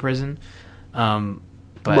did go to prison. But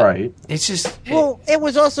right. It's just... it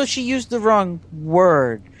was also, she used the wrong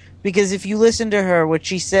word. Because if you listen to her, what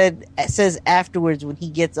she says afterwards when he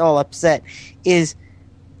gets all upset is,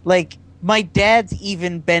 my dad's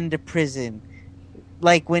even been to prison.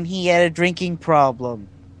 When he had a drinking problem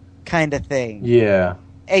kind of thing. Yeah.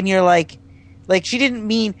 And you're like she didn't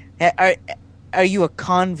mean, are you a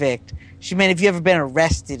convict? She meant, if you ever been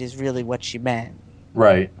arrested, is really what she meant.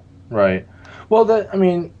 Right. Well,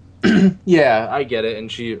 yeah, I get it.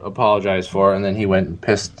 And she apologized for it, and then he went and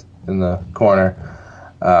pissed in the corner,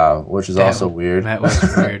 which is also weird. That was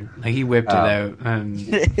weird. He whipped it out. I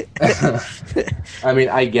mean,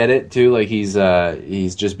 I get it, too. He's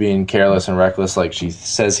just being careless and reckless like she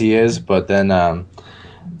says he is. But then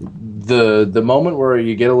the moment where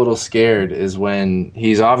you get a little scared is when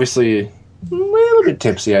he's obviously a little bit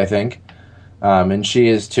tipsy, I think. And she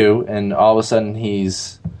is too, and all of a sudden he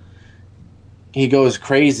goes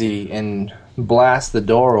crazy and blasts the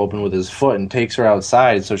door open with his foot and takes her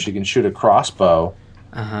outside so she can shoot a crossbow.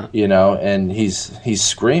 And he's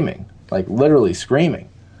screaming, literally screaming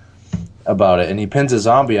about it, and he pins a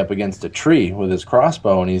zombie up against a tree with his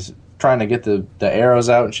crossbow, and he's trying to get the arrows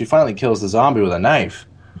out, and she finally kills the zombie with a knife,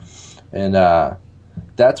 and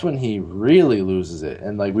that's when he really loses it.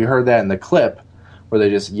 And we heard that in the clip where they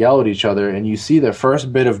just yell at each other, and you see the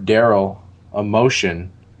first bit of Daryl emotion.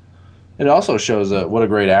 It also shows what a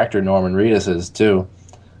great actor Norman Reedus is, too,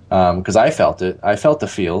 because I felt it. I felt the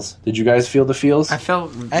feels. Did you guys feel the feels? I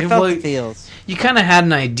felt the feels. You kind of had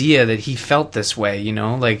an idea that he felt this way,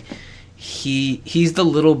 he's the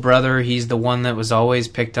little brother. He's the one that was always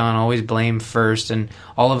picked on, always blamed first, and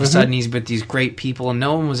all of a sudden he's with these great people, and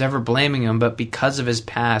no one was ever blaming him, but because of his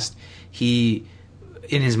past, he...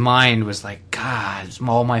 in his mind was God, it's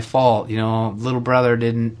all my fault. Little brother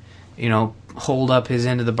didn't, hold up his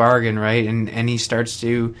end of the bargain, right? And he starts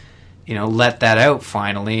to, let that out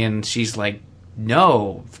finally. And she's like,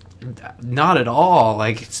 no, not at all.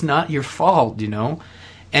 It's not your fault,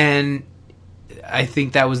 And I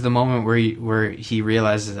think that was the moment where he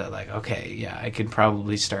realizes that, okay, yeah, I could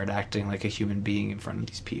probably start acting like a human being in front of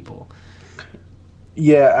these people.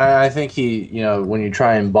 Yeah, I think when you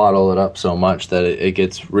try and bottle it up so much that it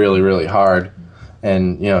gets really, really hard,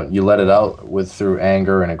 and you let it out through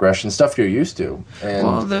anger and aggression, stuff you're used to. And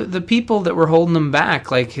well, the people that were holding him back,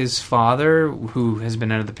 like his father, who has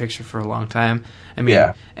been out of the picture for a long time. I mean,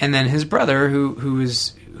 yeah. And then his brother, who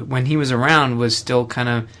was, when he was around, was still kind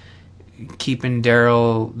of keeping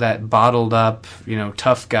Daryl that bottled up,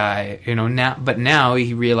 tough guy. Now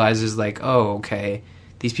he realizes oh, okay.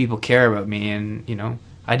 These people care about me, and,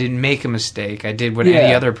 I didn't make a mistake. I did what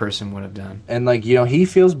any other person would have done. And, he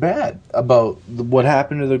feels bad about what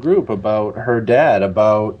happened to the group, about her dad,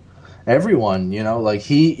 about everyone. Like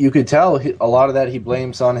you could tell a lot of that he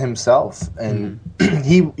blames on himself, and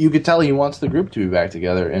you could tell he wants the group to be back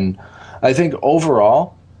together. And I think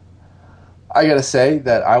overall, I gotta say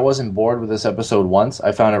that I wasn't bored with this episode once.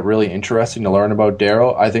 I found it really interesting to learn about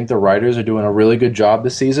Daryl. I think the writers are doing a really good job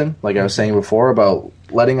this season, like I was saying before, about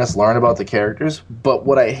letting us learn about the characters. But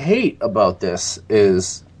what I hate about this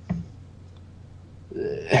is,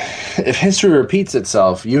 if history repeats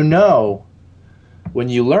itself, when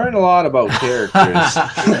you learn a lot about characters,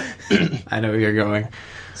 I know where you're going.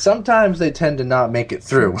 sometimes they tend to not make it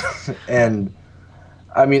through. And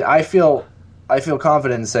I mean, I feel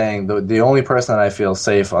confident in saying the only person that I feel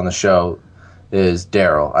safe on the show is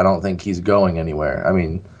Daryl. I don't think he's going anywhere. I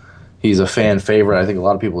mean, he's a fan favorite. I think a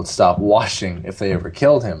lot of people would stop watching if they ever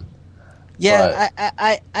killed him. Yeah,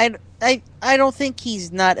 I don't think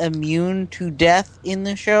he's not immune to death in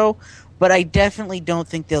the show, but I definitely don't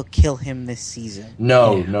think they'll kill him this season.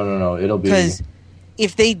 No. It'll be... Because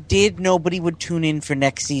if they did, nobody would tune in for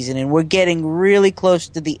next season, and we're getting really close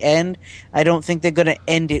to the end. I don't think they're going to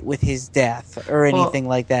end it with his death or anything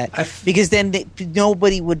like that, because then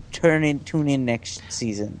nobody would tune in next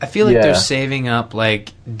season. I feel like they're saving up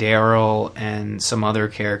like Daryl and some other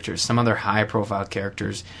characters, some other high-profile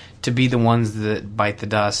characters, to be the ones that bite the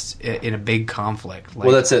dust in a big conflict.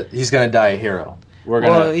 Well, that's it. He's going to die a hero. We're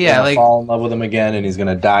going to fall in love with him again, and he's going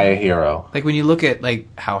to die a hero. Like when you look at like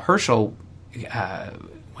how Herschel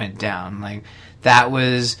went down, like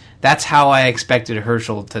that's how I expected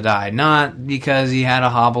Herschel to die. Not because he had a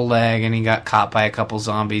hobble leg and he got caught by a couple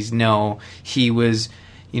zombies. No, he was,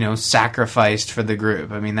 sacrificed for the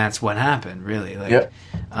group. I mean, that's what happened, really. Like, yep.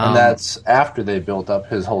 And that's after they built up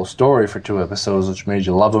his whole story for 2 episodes, which made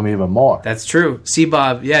you love him even more. That's true. See,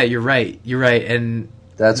 Bob, yeah, you're right, and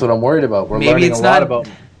that's what I'm worried about. We're learning a lot about.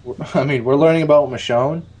 I mean, we're learning about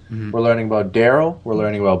Michonne. Mm-hmm. We're learning about Daryl. We're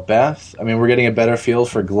learning about Beth. I mean, we're getting a better feel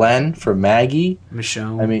for Glenn, for Maggie.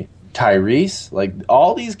 Michonne. I mean, Tyrese. Like,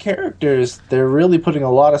 all these characters, they're really putting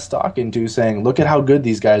a lot of stock into saying, look at how good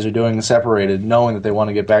these guys are doing separated, knowing that they want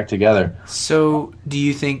to get back together. So, do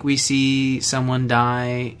you think we see someone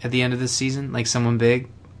die at the end of this season? Like, someone big?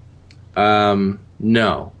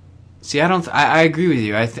 No. See, I agree with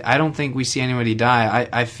you. I don't think we see anybody die.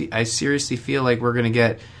 I seriously feel like we're going to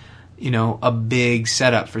get... a big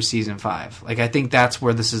setup for season 5. Like, I think that's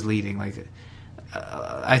where this is leading. Like,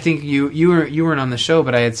 I think you weren't on the show,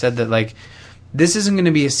 but I had said that like this isn't going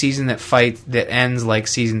to be a season that ends like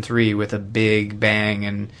season 3 with a big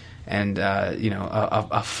bang and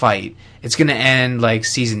a fight. It's going to end like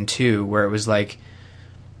season 2 where it was like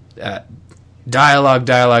dialogue.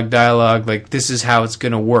 Like, this is how it's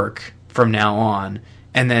going to work from now on,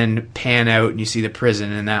 and then pan out and you see the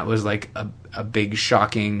prison, and that was like a big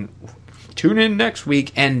shocking tune in next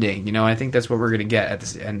week ending. I think that's what we're going to get at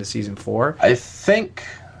the end of season 4. I think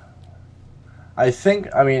I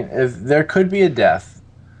mean, if there could be a death,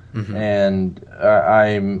 mm-hmm. and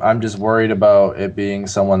I'm just worried about it being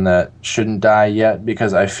someone that shouldn't die yet,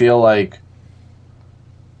 because I feel like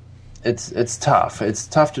it's tough. It's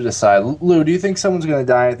tough to decide. Lou, do you think someone's going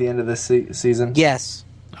to die at the end of this season? Yes.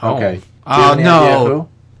 Okay. Oh no.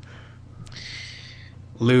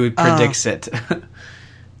 Lou predicts it.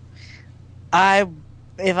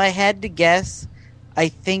 If I had to guess, I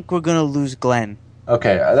think we're going to lose Glenn.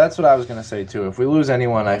 Okay, that's what I was going to say too. If we lose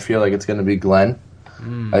anyone, I feel like it's going to be Glenn.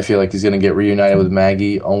 I feel like he's going to get reunited with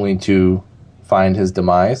Maggie only to find his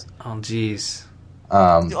demise. Oh, jeez.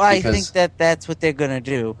 I think that's what they're going to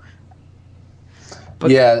do.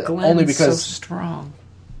 But yeah, Glenn's only because so strong.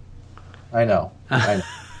 I know.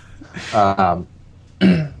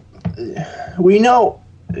 We know.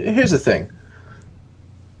 Here's the thing.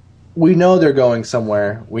 We know they're going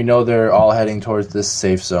somewhere. We know they're all heading towards this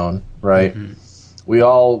safe zone, right? Mm-hmm. We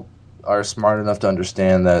all are smart enough to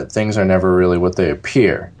understand that things are never really what they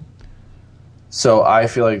appear. So I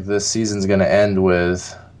feel like this season's going to end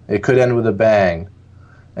with... It could end with a bang,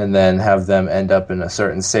 and then have them end up in a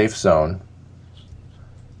certain safe zone.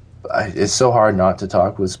 It's so hard not to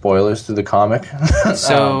talk with spoilers through the comic.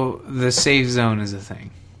 So the safe zone is a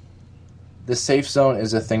thing. The safe zone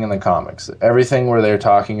is a thing in the comics. Everything where they're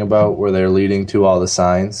talking about, where they're leading to all the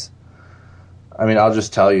signs. I mean, I'll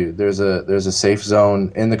just tell you, there's a safe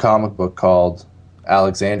zone in the comic book called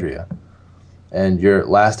Alexandria, and your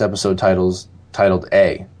last episode titled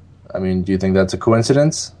A. I mean, do you think that's a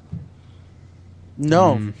coincidence?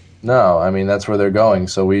 No. No, I mean, that's where they're going,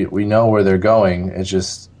 so we know where they're going. It's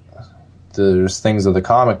just there's things that the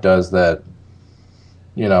comic does that,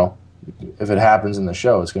 if it happens in the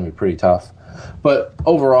show, it's going to be pretty tough. But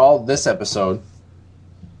overall, this episode,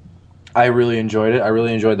 I really enjoyed it. I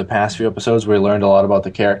really enjoyed the past few episodes where we learned a lot about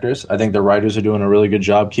the characters. I think the writers are doing a really good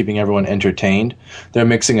job keeping everyone entertained. They're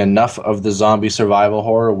mixing enough of the zombie survival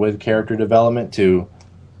horror with character development to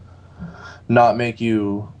not make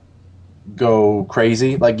you go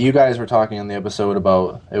crazy. Like you guys were talking in the episode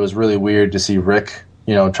about it was really weird to see Rick,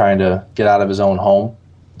 trying to get out of his own home.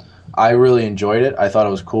 I really enjoyed it. I thought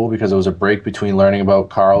it was cool because it was a break between learning about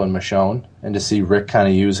Carl and Michonne and to see Rick kind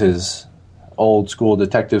of use his old school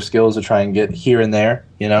detective skills to try and get here and there,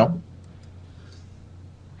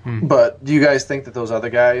 But do you guys think that those other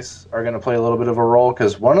guys are going to play a little bit of a role?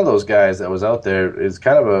 Because one of those guys that was out there is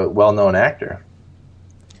kind of a well-known actor.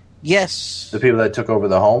 Yes. The people that took over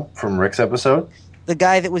the home from Rick's episode? The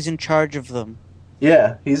guy that was in charge of them.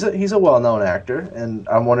 Yeah, he's a well-known actor, and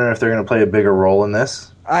I'm wondering if they're going to play a bigger role in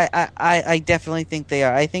this. I definitely think they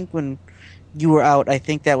are. I think when you were out, I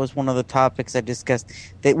think that was one of the topics I discussed,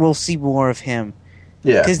 that we'll see more of him.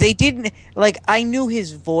 Yeah. Because they didn't... I knew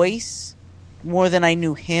his voice more than I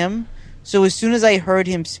knew him. So as soon as I heard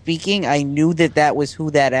him speaking, I knew that was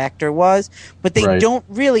who that actor was. But they don't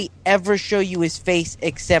really ever show you his face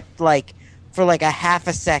except, for a half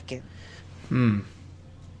a second.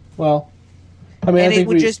 Well, I mean, and it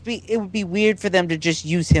would be weird for them to just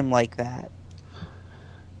use him like that.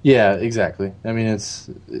 Yeah, exactly. I mean,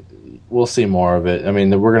 we'll see more of it. I mean,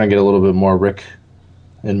 we're going to get a little bit more Rick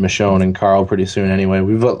and Michonne and Carl pretty soon anyway.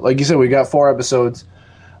 Like you said, we got 4 episodes.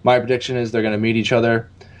 My prediction is they're going to meet each other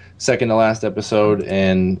second to last episode,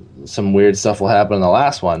 and some weird stuff will happen in the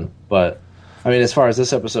last one. But, I mean, as far as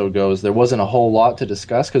this episode goes, there wasn't a whole lot to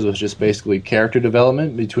discuss because it was just basically character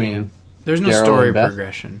development between There's no Daryl story and Beth.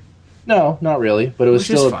 progression. No, not really, but it was Which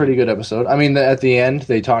is still a fine. pretty good episode. I mean, at the end,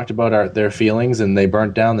 they talked about their feelings, and they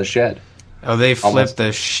burnt down the shed. Oh, they flipped Almost.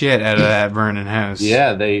 the shit out of that burning house.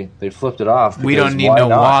 Yeah, they flipped it off. We because don't need why no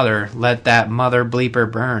not? water. Let that mother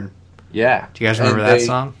bleeper burn. Yeah. Do you guys remember And that they-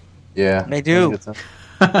 song? Yeah. I do.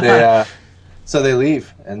 So they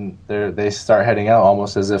leave, and they start heading out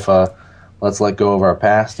almost as if, let's let go of our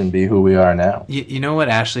past and be who we are now. You know what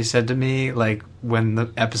Ashley said to me, when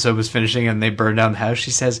the episode was finishing and they burned down the house?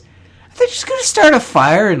 She says, "Are they just going to start a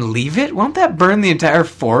fire and leave it? Won't that burn the entire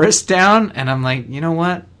forest down?" And I'm like, you know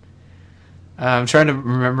what? I'm trying to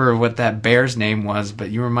remember what that bear's name was,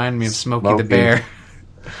 but you remind me of Smokey the Bear.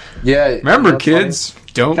 Yeah. Remember, that's kids,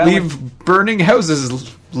 don't Kinda leave burning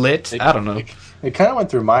houses lit. funny. I don't know. It kind of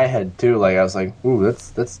went through my head, too. I was like, ooh,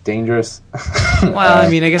 that's dangerous. Well, I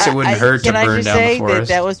mean, I guess it wouldn't hurt to Can I burn just down say the forest.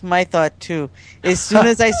 that was my thought too? As soon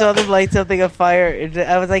as I saw them light something afire,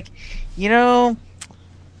 I was like,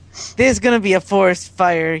 there's gonna be a forest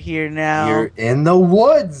fire here now. You're in the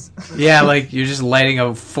woods. Yeah, you're just lighting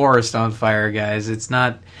a forest on fire, guys. It's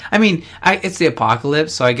not... I mean, it's the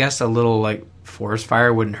apocalypse, so I guess a little, forest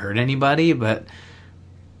fire wouldn't hurt anybody, but...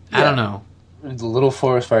 I don't know. The little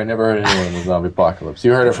forest fire never hurt anyone in the zombie apocalypse.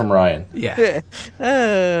 You heard it from Ryan. Yeah. All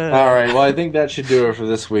right, well, I think that should do it for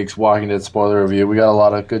this week's Walking Dead spoiler review. We got a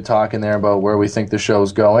lot of good talk in there about where we think the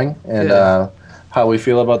show's going and how we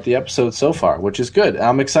feel about the episode so far, which is good.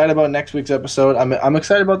 I'm excited about next week's episode. I'm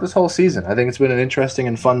excited about this whole season. I think it's been an interesting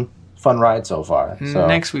and fun ride so far. So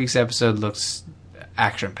Next week's episode looks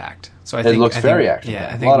action-packed. So I it think looks very think, action. Yeah,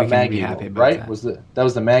 I a think lot we of can Maggie, be happy about right? that. That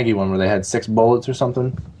was the Maggie one where they had 6 bullets or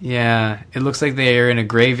something? Yeah, it looks like they are in a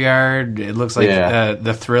graveyard. It looks like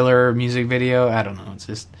the Thriller music video. I don't know. It's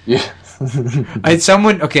just... Yeah.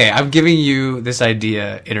 I'm giving you this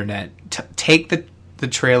idea, Internet. Take the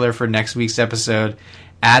trailer for next week's episode,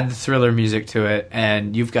 add the Thriller music to it,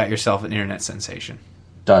 and you've got yourself an Internet sensation.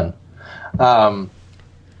 Done.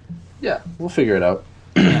 Yeah, we'll figure it out.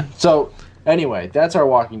 So, anyway, that's our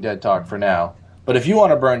Walking Dead talk for now. But if you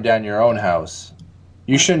want to burn down your own house,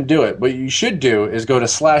 you shouldn't do it. What you should do is go to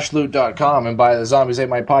slashloot.com and buy the Zombies Ate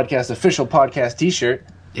My Podcast official podcast t-shirt.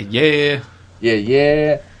 Yeah.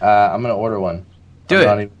 Yeah. I'm going to order one.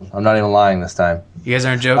 I'm not even lying this time. You guys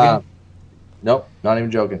aren't joking? Nope, not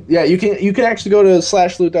even joking. Yeah, you can actually go to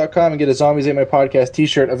slashloot.com and get a Zombies Ate My Podcast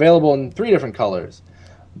t-shirt available in 3 different colors.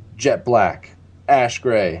 Jet black, ash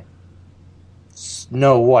gray,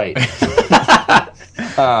 snow white.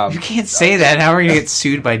 You can't say that. How are you going to get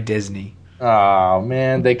sued by Disney? Oh,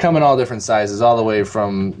 man. They come in all different sizes, all the way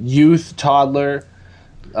from youth, toddler,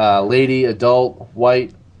 lady, adult,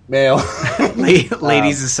 white, male.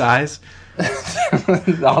 Ladies' size?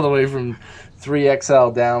 All the way from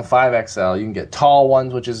 3XL down, 5XL. You can get tall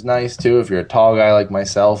ones, which is nice, too, if you're a tall guy like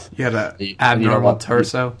myself. You got an You abnormal don't want-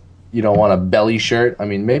 torso? You don't want a belly shirt. I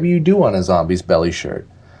mean, maybe you do want a zombie's belly shirt.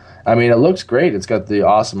 I mean, it looks great. It's got the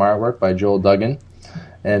awesome artwork by Joel Duggan.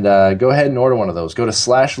 And go ahead and order one of those. Go to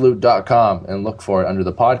slashloot.com and look for it under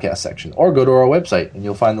the podcast section. Or go to our website, and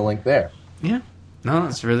you'll find the link there. Yeah. No,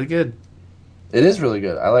 that's really good. It is really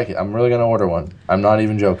good. I like it. I'm really going to order one. I'm not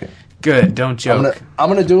even joking. Good. Don't joke. I'm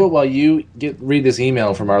gonna do it while you read this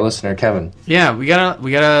email from our listener, Kevin. Yeah, we got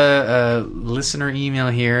a listener email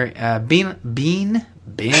here. Bean.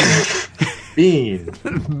 Bean.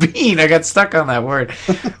 I got stuck on that word.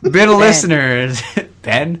 Been a listener.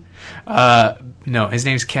 Ben? No, his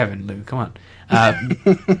name's Kevin, Lou. Come on.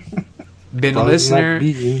 Been a listener.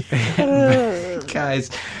 Guys,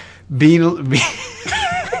 bean.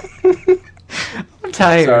 I'm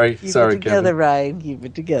tired. Sorry, Keep it together, Kevin. Ryan. Keep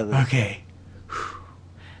it together. Okay.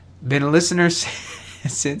 Been a listener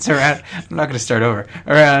since around, I'm not going to start over,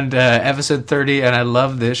 around episode 30, and I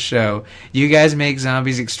love this show. You guys make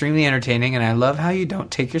zombies extremely entertaining, and I love how you don't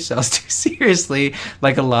take yourselves too seriously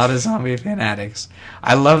like a lot of zombie fanatics.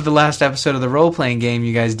 I love the last episode of the role-playing game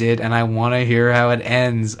you guys did, and I want to hear how it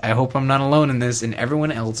ends. I hope I'm not alone in this, and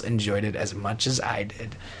everyone else enjoyed it as much as I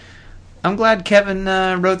did. I'm glad Kevin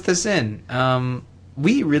wrote this in.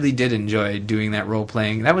 We really did enjoy doing that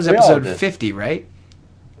role-playing. That was episode 50, right?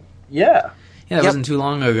 Yeah. Yeah, that wasn't too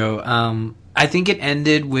long ago. I think it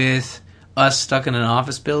ended with us stuck in an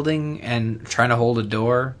office building and trying to hold a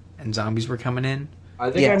door, and zombies were coming in.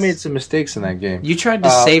 I think I made some mistakes in that game. You tried to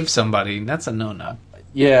save somebody. That's a no-no.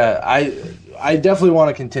 Yeah, I definitely want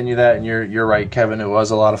to continue that, and you're right, Kevin. It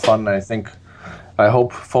was a lot of fun, and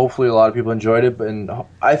hopefully a lot of people enjoyed it. And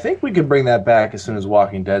I think we could bring that back as soon as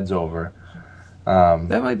Walking Dead's over.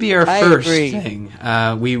 That might be our first thing.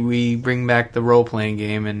 We bring back the role-playing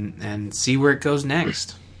game and see where it goes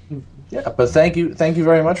next. Yeah, but thank you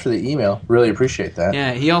very much for the email. Really appreciate that.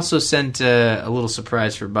 Yeah, he also sent a little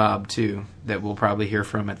surprise for Bob, too, that we'll probably hear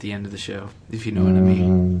from at the end of the show, if you know what I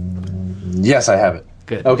mean. Yes, I have it.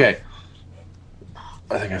 Good. Okay.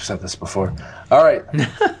 I think I've said this before. All right.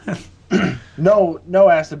 No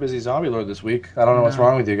Ask the Busy Zombie Lord this week. I don't know what's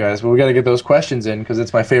wrong with you guys, but we got to get those questions in because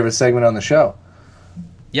it's my favorite segment on the show.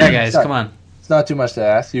 Yeah, guys, come on. It's not too much to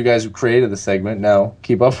ask. You guys who created the segment, now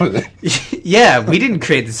keep up with it. Yeah, we didn't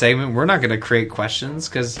create the segment. We're not going to create questions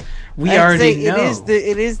because we already know.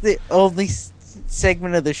 It is the only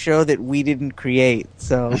segment of the show that we didn't create.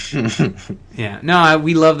 So yeah, no,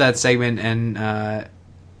 we love that segment, and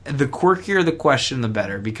the quirkier the question, the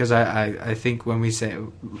better. Because I think when we say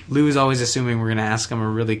Lou is always assuming we're going to ask him a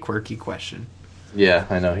really quirky question. Yeah,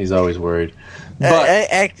 I know. He's always worried.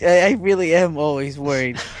 But I really am always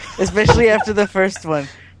worried, especially after the first one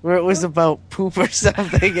where it was about poop or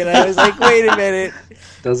something, and I was like, "Wait a minute,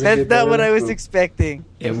 that's not what I was expecting."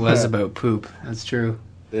 It was about poop. That's true.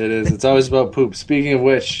 It is. It's always about poop. Speaking of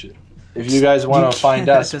which, if you guys want to find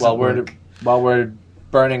us while we're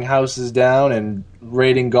burning houses down and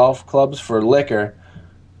raiding golf clubs for liquor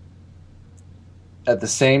at the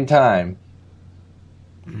same time.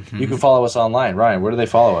 You can follow us online. Ryan, where do they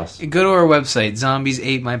follow us? Go to our website,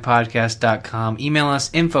 zombies8mypodcast.com. Email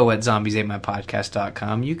us,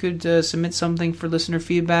 info@zombies8mypodcast.com. You could submit something for listener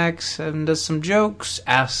feedback, send us some jokes,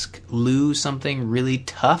 ask Lou something really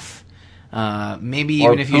tough. Maybe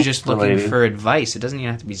even if you're just looking for advice. It doesn't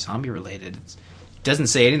even have to be zombie-related. It doesn't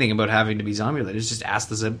say anything about having to be zombie-related. It's just ask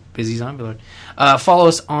the busy zombie lord. Follow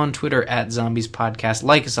us on Twitter @ZombiesPodcast.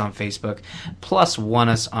 Like us on Facebook. +1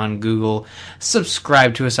 us on Google.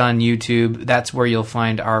 Subscribe to us on YouTube. That's where you'll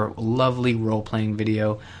find our lovely role-playing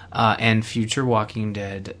video and future Walking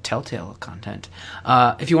Dead Telltale content.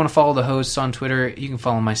 If you want to follow the hosts on Twitter, you can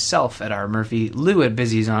follow myself at @RMurphy, Lou at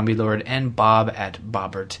Busy Zombie Lord, and Bob at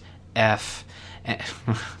Bobbert F.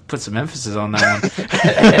 Put some emphasis on that one.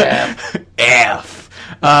 F.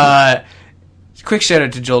 Quick shout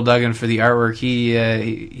out to Joel Duggan for the artwork. He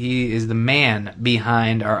is the man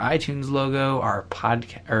behind our iTunes logo, our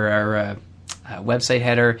podcast, or our website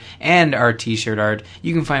header, and our T-shirt art.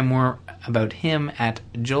 You can find more about him at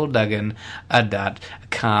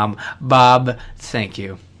joelduggan.com. Bob, thank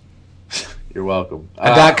you. You're welcome.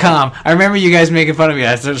 .com. I remember you guys making fun of me.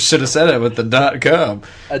 I should have said it with the .com.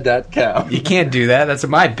 .com. You can't do that. That's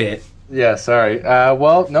my bit. Yeah, sorry.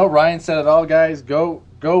 Well, no, Ryan said it all, guys. Go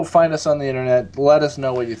find us on the internet. Let us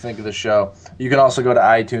know what you think of the show. You can also go to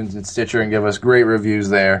iTunes and Stitcher and give us great reviews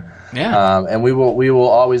there. Yeah. And we will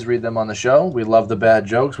always read them on the show. We love the bad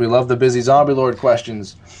jokes. We love the busy zombie lord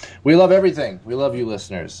questions. We love everything. We love you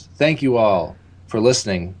listeners. Thank you all for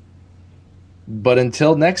listening. But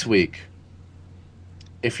until next week,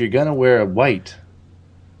 if you're going to wear a white,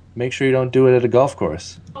 make sure you don't do it at a golf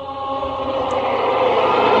course.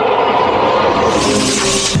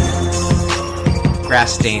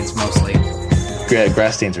 Grass stains, mostly. Yeah,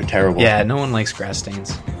 grass stains are terrible. Yeah, no one likes grass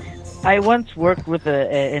stains. I once worked with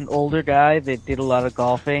an older guy that did a lot of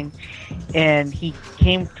golfing, and he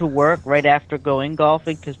came to work right after going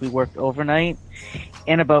golfing because we worked overnight.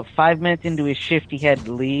 And about 5 minutes into his shift, he had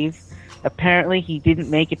to leave. Apparently, he didn't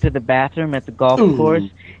make it to the bathroom at the golf course,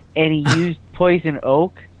 and he used poison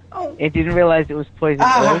oak. And didn't realize it was poison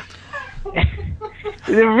oak. It's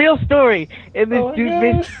a real story. And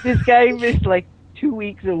this guy missed like 2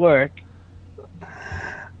 weeks of work.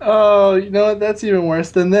 Oh, you know what? That's even worse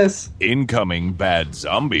than this. Incoming bad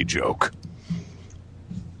zombie joke.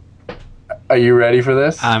 Are you ready for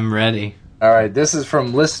this? I'm ready. All right, this is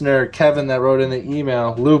from listener Kevin that wrote in the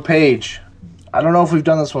email. Lou Page. I don't know if we've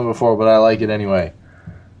done this one before, but I like it anyway.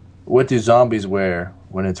 What do zombies wear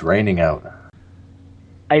when it's raining out?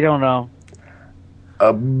 I don't know.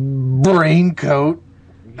 A raincoat.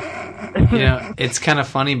 You know, it's kind of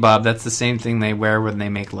funny, Bob. That's the same thing they wear when they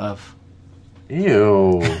make love.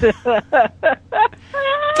 Ew.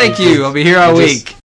 Thank you. I'll be here all week.